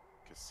alarm.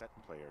 Cassette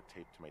player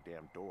taped to my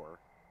damn door.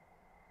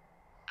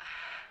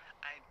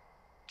 I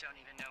don't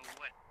even know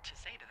what to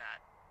say to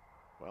that.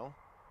 Well,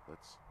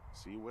 let's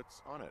see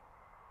what's on it.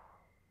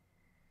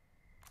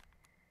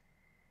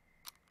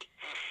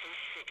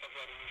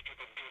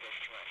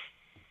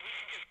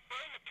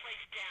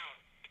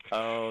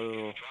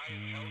 Oh. Mm.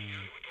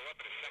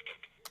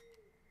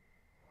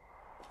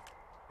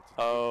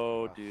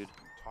 Oh, Us dude.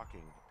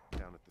 Talking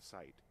down at the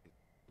site. It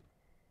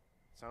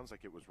sounds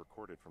like it was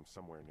recorded from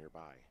somewhere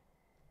nearby.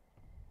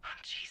 Oh,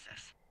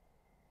 Jesus.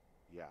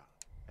 Yeah,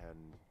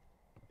 and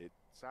it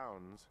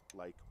sounds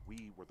like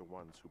we were the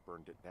ones who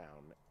burned it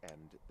down,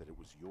 and that it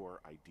was your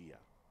idea.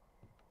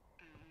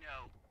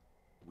 No.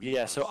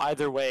 Yeah, so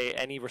either way,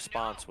 any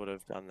response would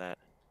have done that.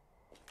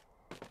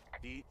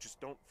 Dee, just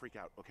don't freak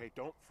out, okay?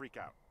 Don't freak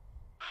out.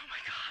 Oh my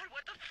god,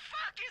 what the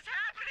fuck is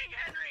happening,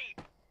 Henry?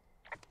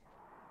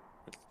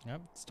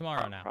 Yep, it's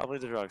tomorrow now. Probably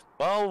the drugs.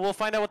 Well, we'll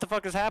find out what the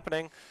fuck is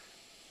happening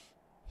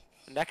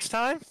next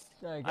time.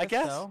 I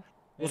guess. so.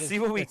 We'll see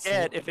what we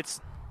get. If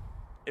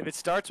it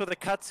starts with a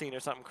cutscene or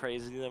something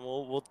crazy, then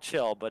we'll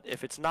chill. But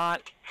if it's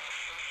not,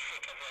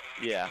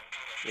 yeah.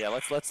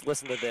 Let's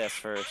listen to this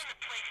first.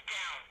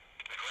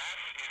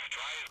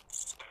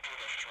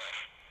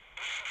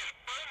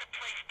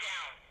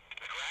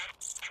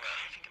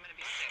 I think I'm gonna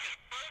be sick.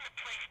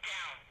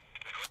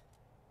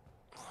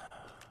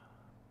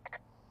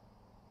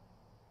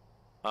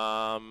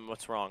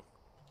 What's wrong?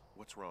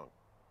 What's wrong?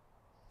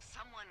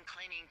 Someone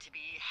claiming to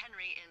be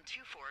Henry in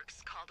Two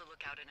Forks called a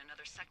lookout in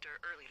another sector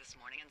early this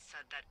morning and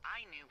said that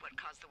I knew what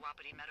caused the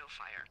Wapiti Meadow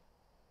fire.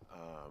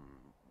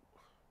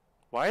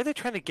 Why are they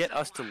trying to get So,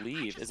 us to I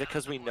leave? just Is it got a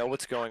because we boring know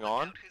what's going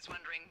on? knockout Who's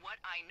wondering what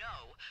I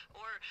know,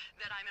 or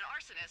that I'm an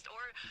arsonist,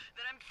 or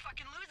that I'm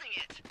fucking losing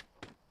it.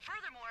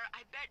 Furthermore,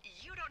 I bet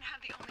you don't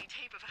have the only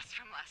tape of us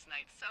from last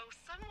night, so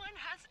someone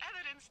has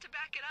evidence to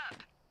back it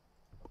up.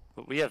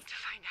 But we have To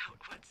find out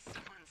what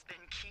someone's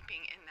been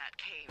keeping in that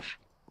cave.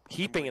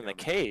 heaping in the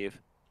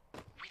cave.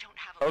 We don't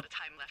have a lot of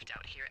time left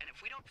out here, and if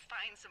we don't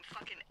find some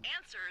fucking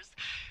answers,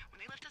 when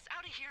they lift us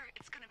out of here,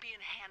 it's gonna be in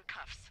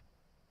handcuffs.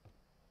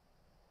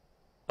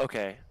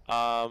 Okay.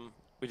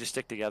 We just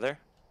stick together.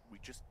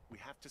 We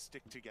have to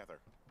stick together.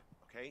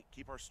 Okay?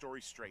 Keep our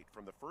story straight.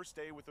 From the first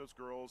day with those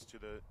girls to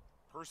the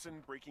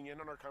person breaking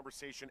in on our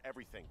conversation,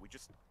 everything. We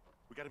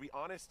gotta be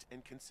honest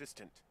and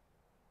consistent.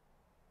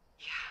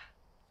 Yeah,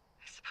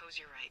 I suppose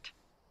you're right.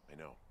 I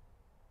know.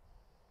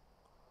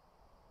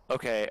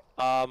 Okay.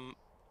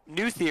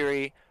 New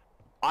theory.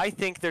 I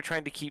think they're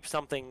trying to keep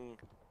something.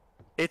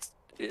 It's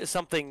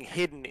something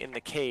hidden in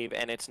the cave,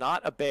 and it's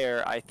not a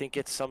bear. I think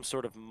it's some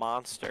sort of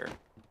monster,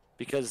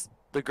 because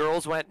the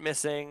girls went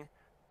missing.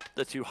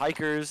 The two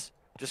hikers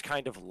just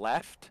kind of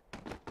left.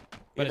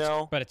 But You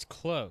know? but it's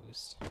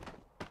closed.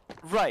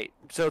 Right.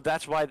 So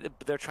that's why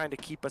they're trying to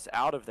keep us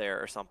out of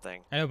there or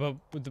something. I know,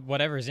 but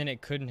whatever's in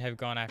it couldn't have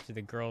gone after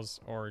the girls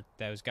or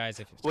those guys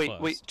if it's Wait,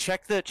 closed. wait.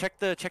 Check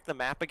the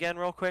map again,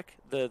 real quick.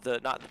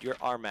 Not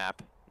our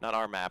map, not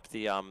our map.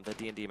 The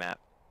D&D map.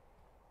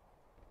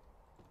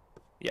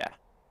 Yeah.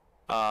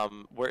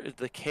 Where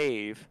the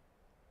cave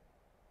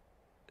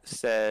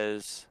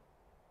says.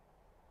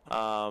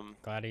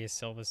 Gladius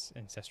Silva's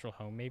ancestral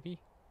home, maybe.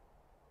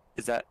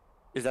 Is that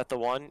the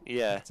one?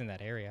 Yeah. It's in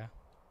that area.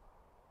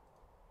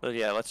 Well,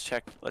 yeah. Let's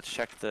check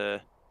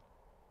the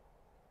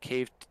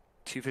cave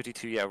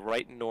 252. Yeah,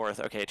 right north.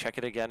 Okay, check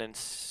it again and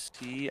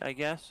see. I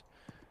guess.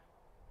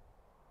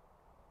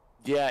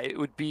 Yeah, it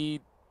would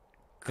be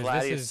 'Cause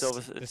Gladius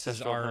Silva's this is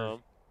ancestral our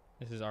home.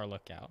 this is our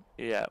lookout.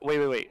 Yeah.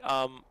 Wait.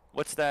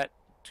 What's that?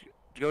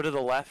 Go to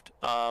the left.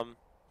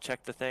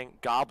 Check the thing.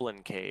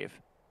 Goblin Cave.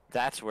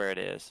 That's where it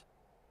is.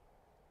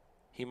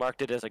 He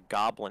marked it as a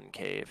goblin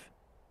cave.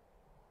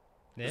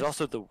 This? There's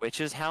also the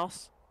witch's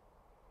house.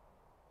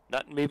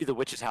 Not maybe the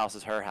witch's house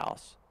is her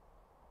house,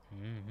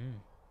 Mm-hmm.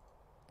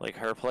 like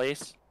her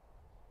place.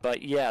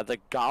 But yeah, the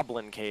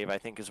goblin cave I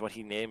think is what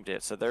he named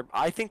it. So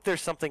I think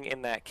there's something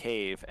in that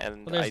cave,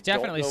 and Well, there's I don't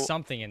definitely know-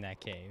 something in that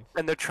cave.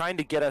 And they're trying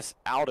to get us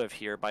out of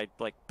here by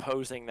like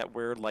posing that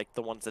we're like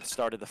the ones that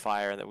started the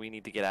fire and that we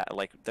need to get out.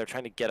 Like they're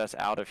trying to get us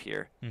out of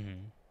here.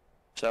 Mm-hmm.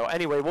 So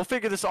anyway, we'll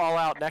figure this all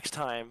out next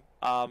time.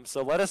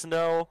 So let us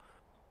know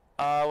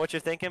what you're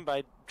thinking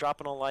by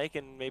dropping a like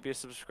and maybe a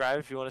subscribe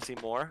if you want to see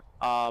more.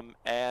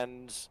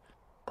 And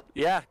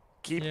yeah,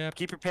 keep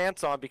your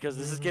pants on, because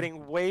this is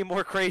getting way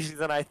more crazy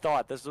than I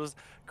thought. This was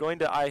going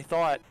to, I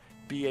thought,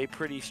 be a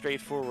pretty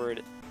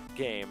straightforward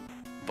game,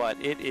 but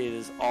it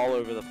is all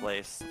over the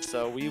place.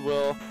 So we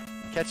will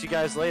catch you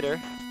guys later.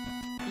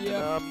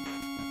 Yeah.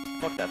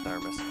 Fuck that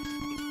thermos.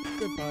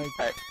 Goodbye.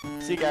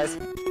 Alright, see you guys.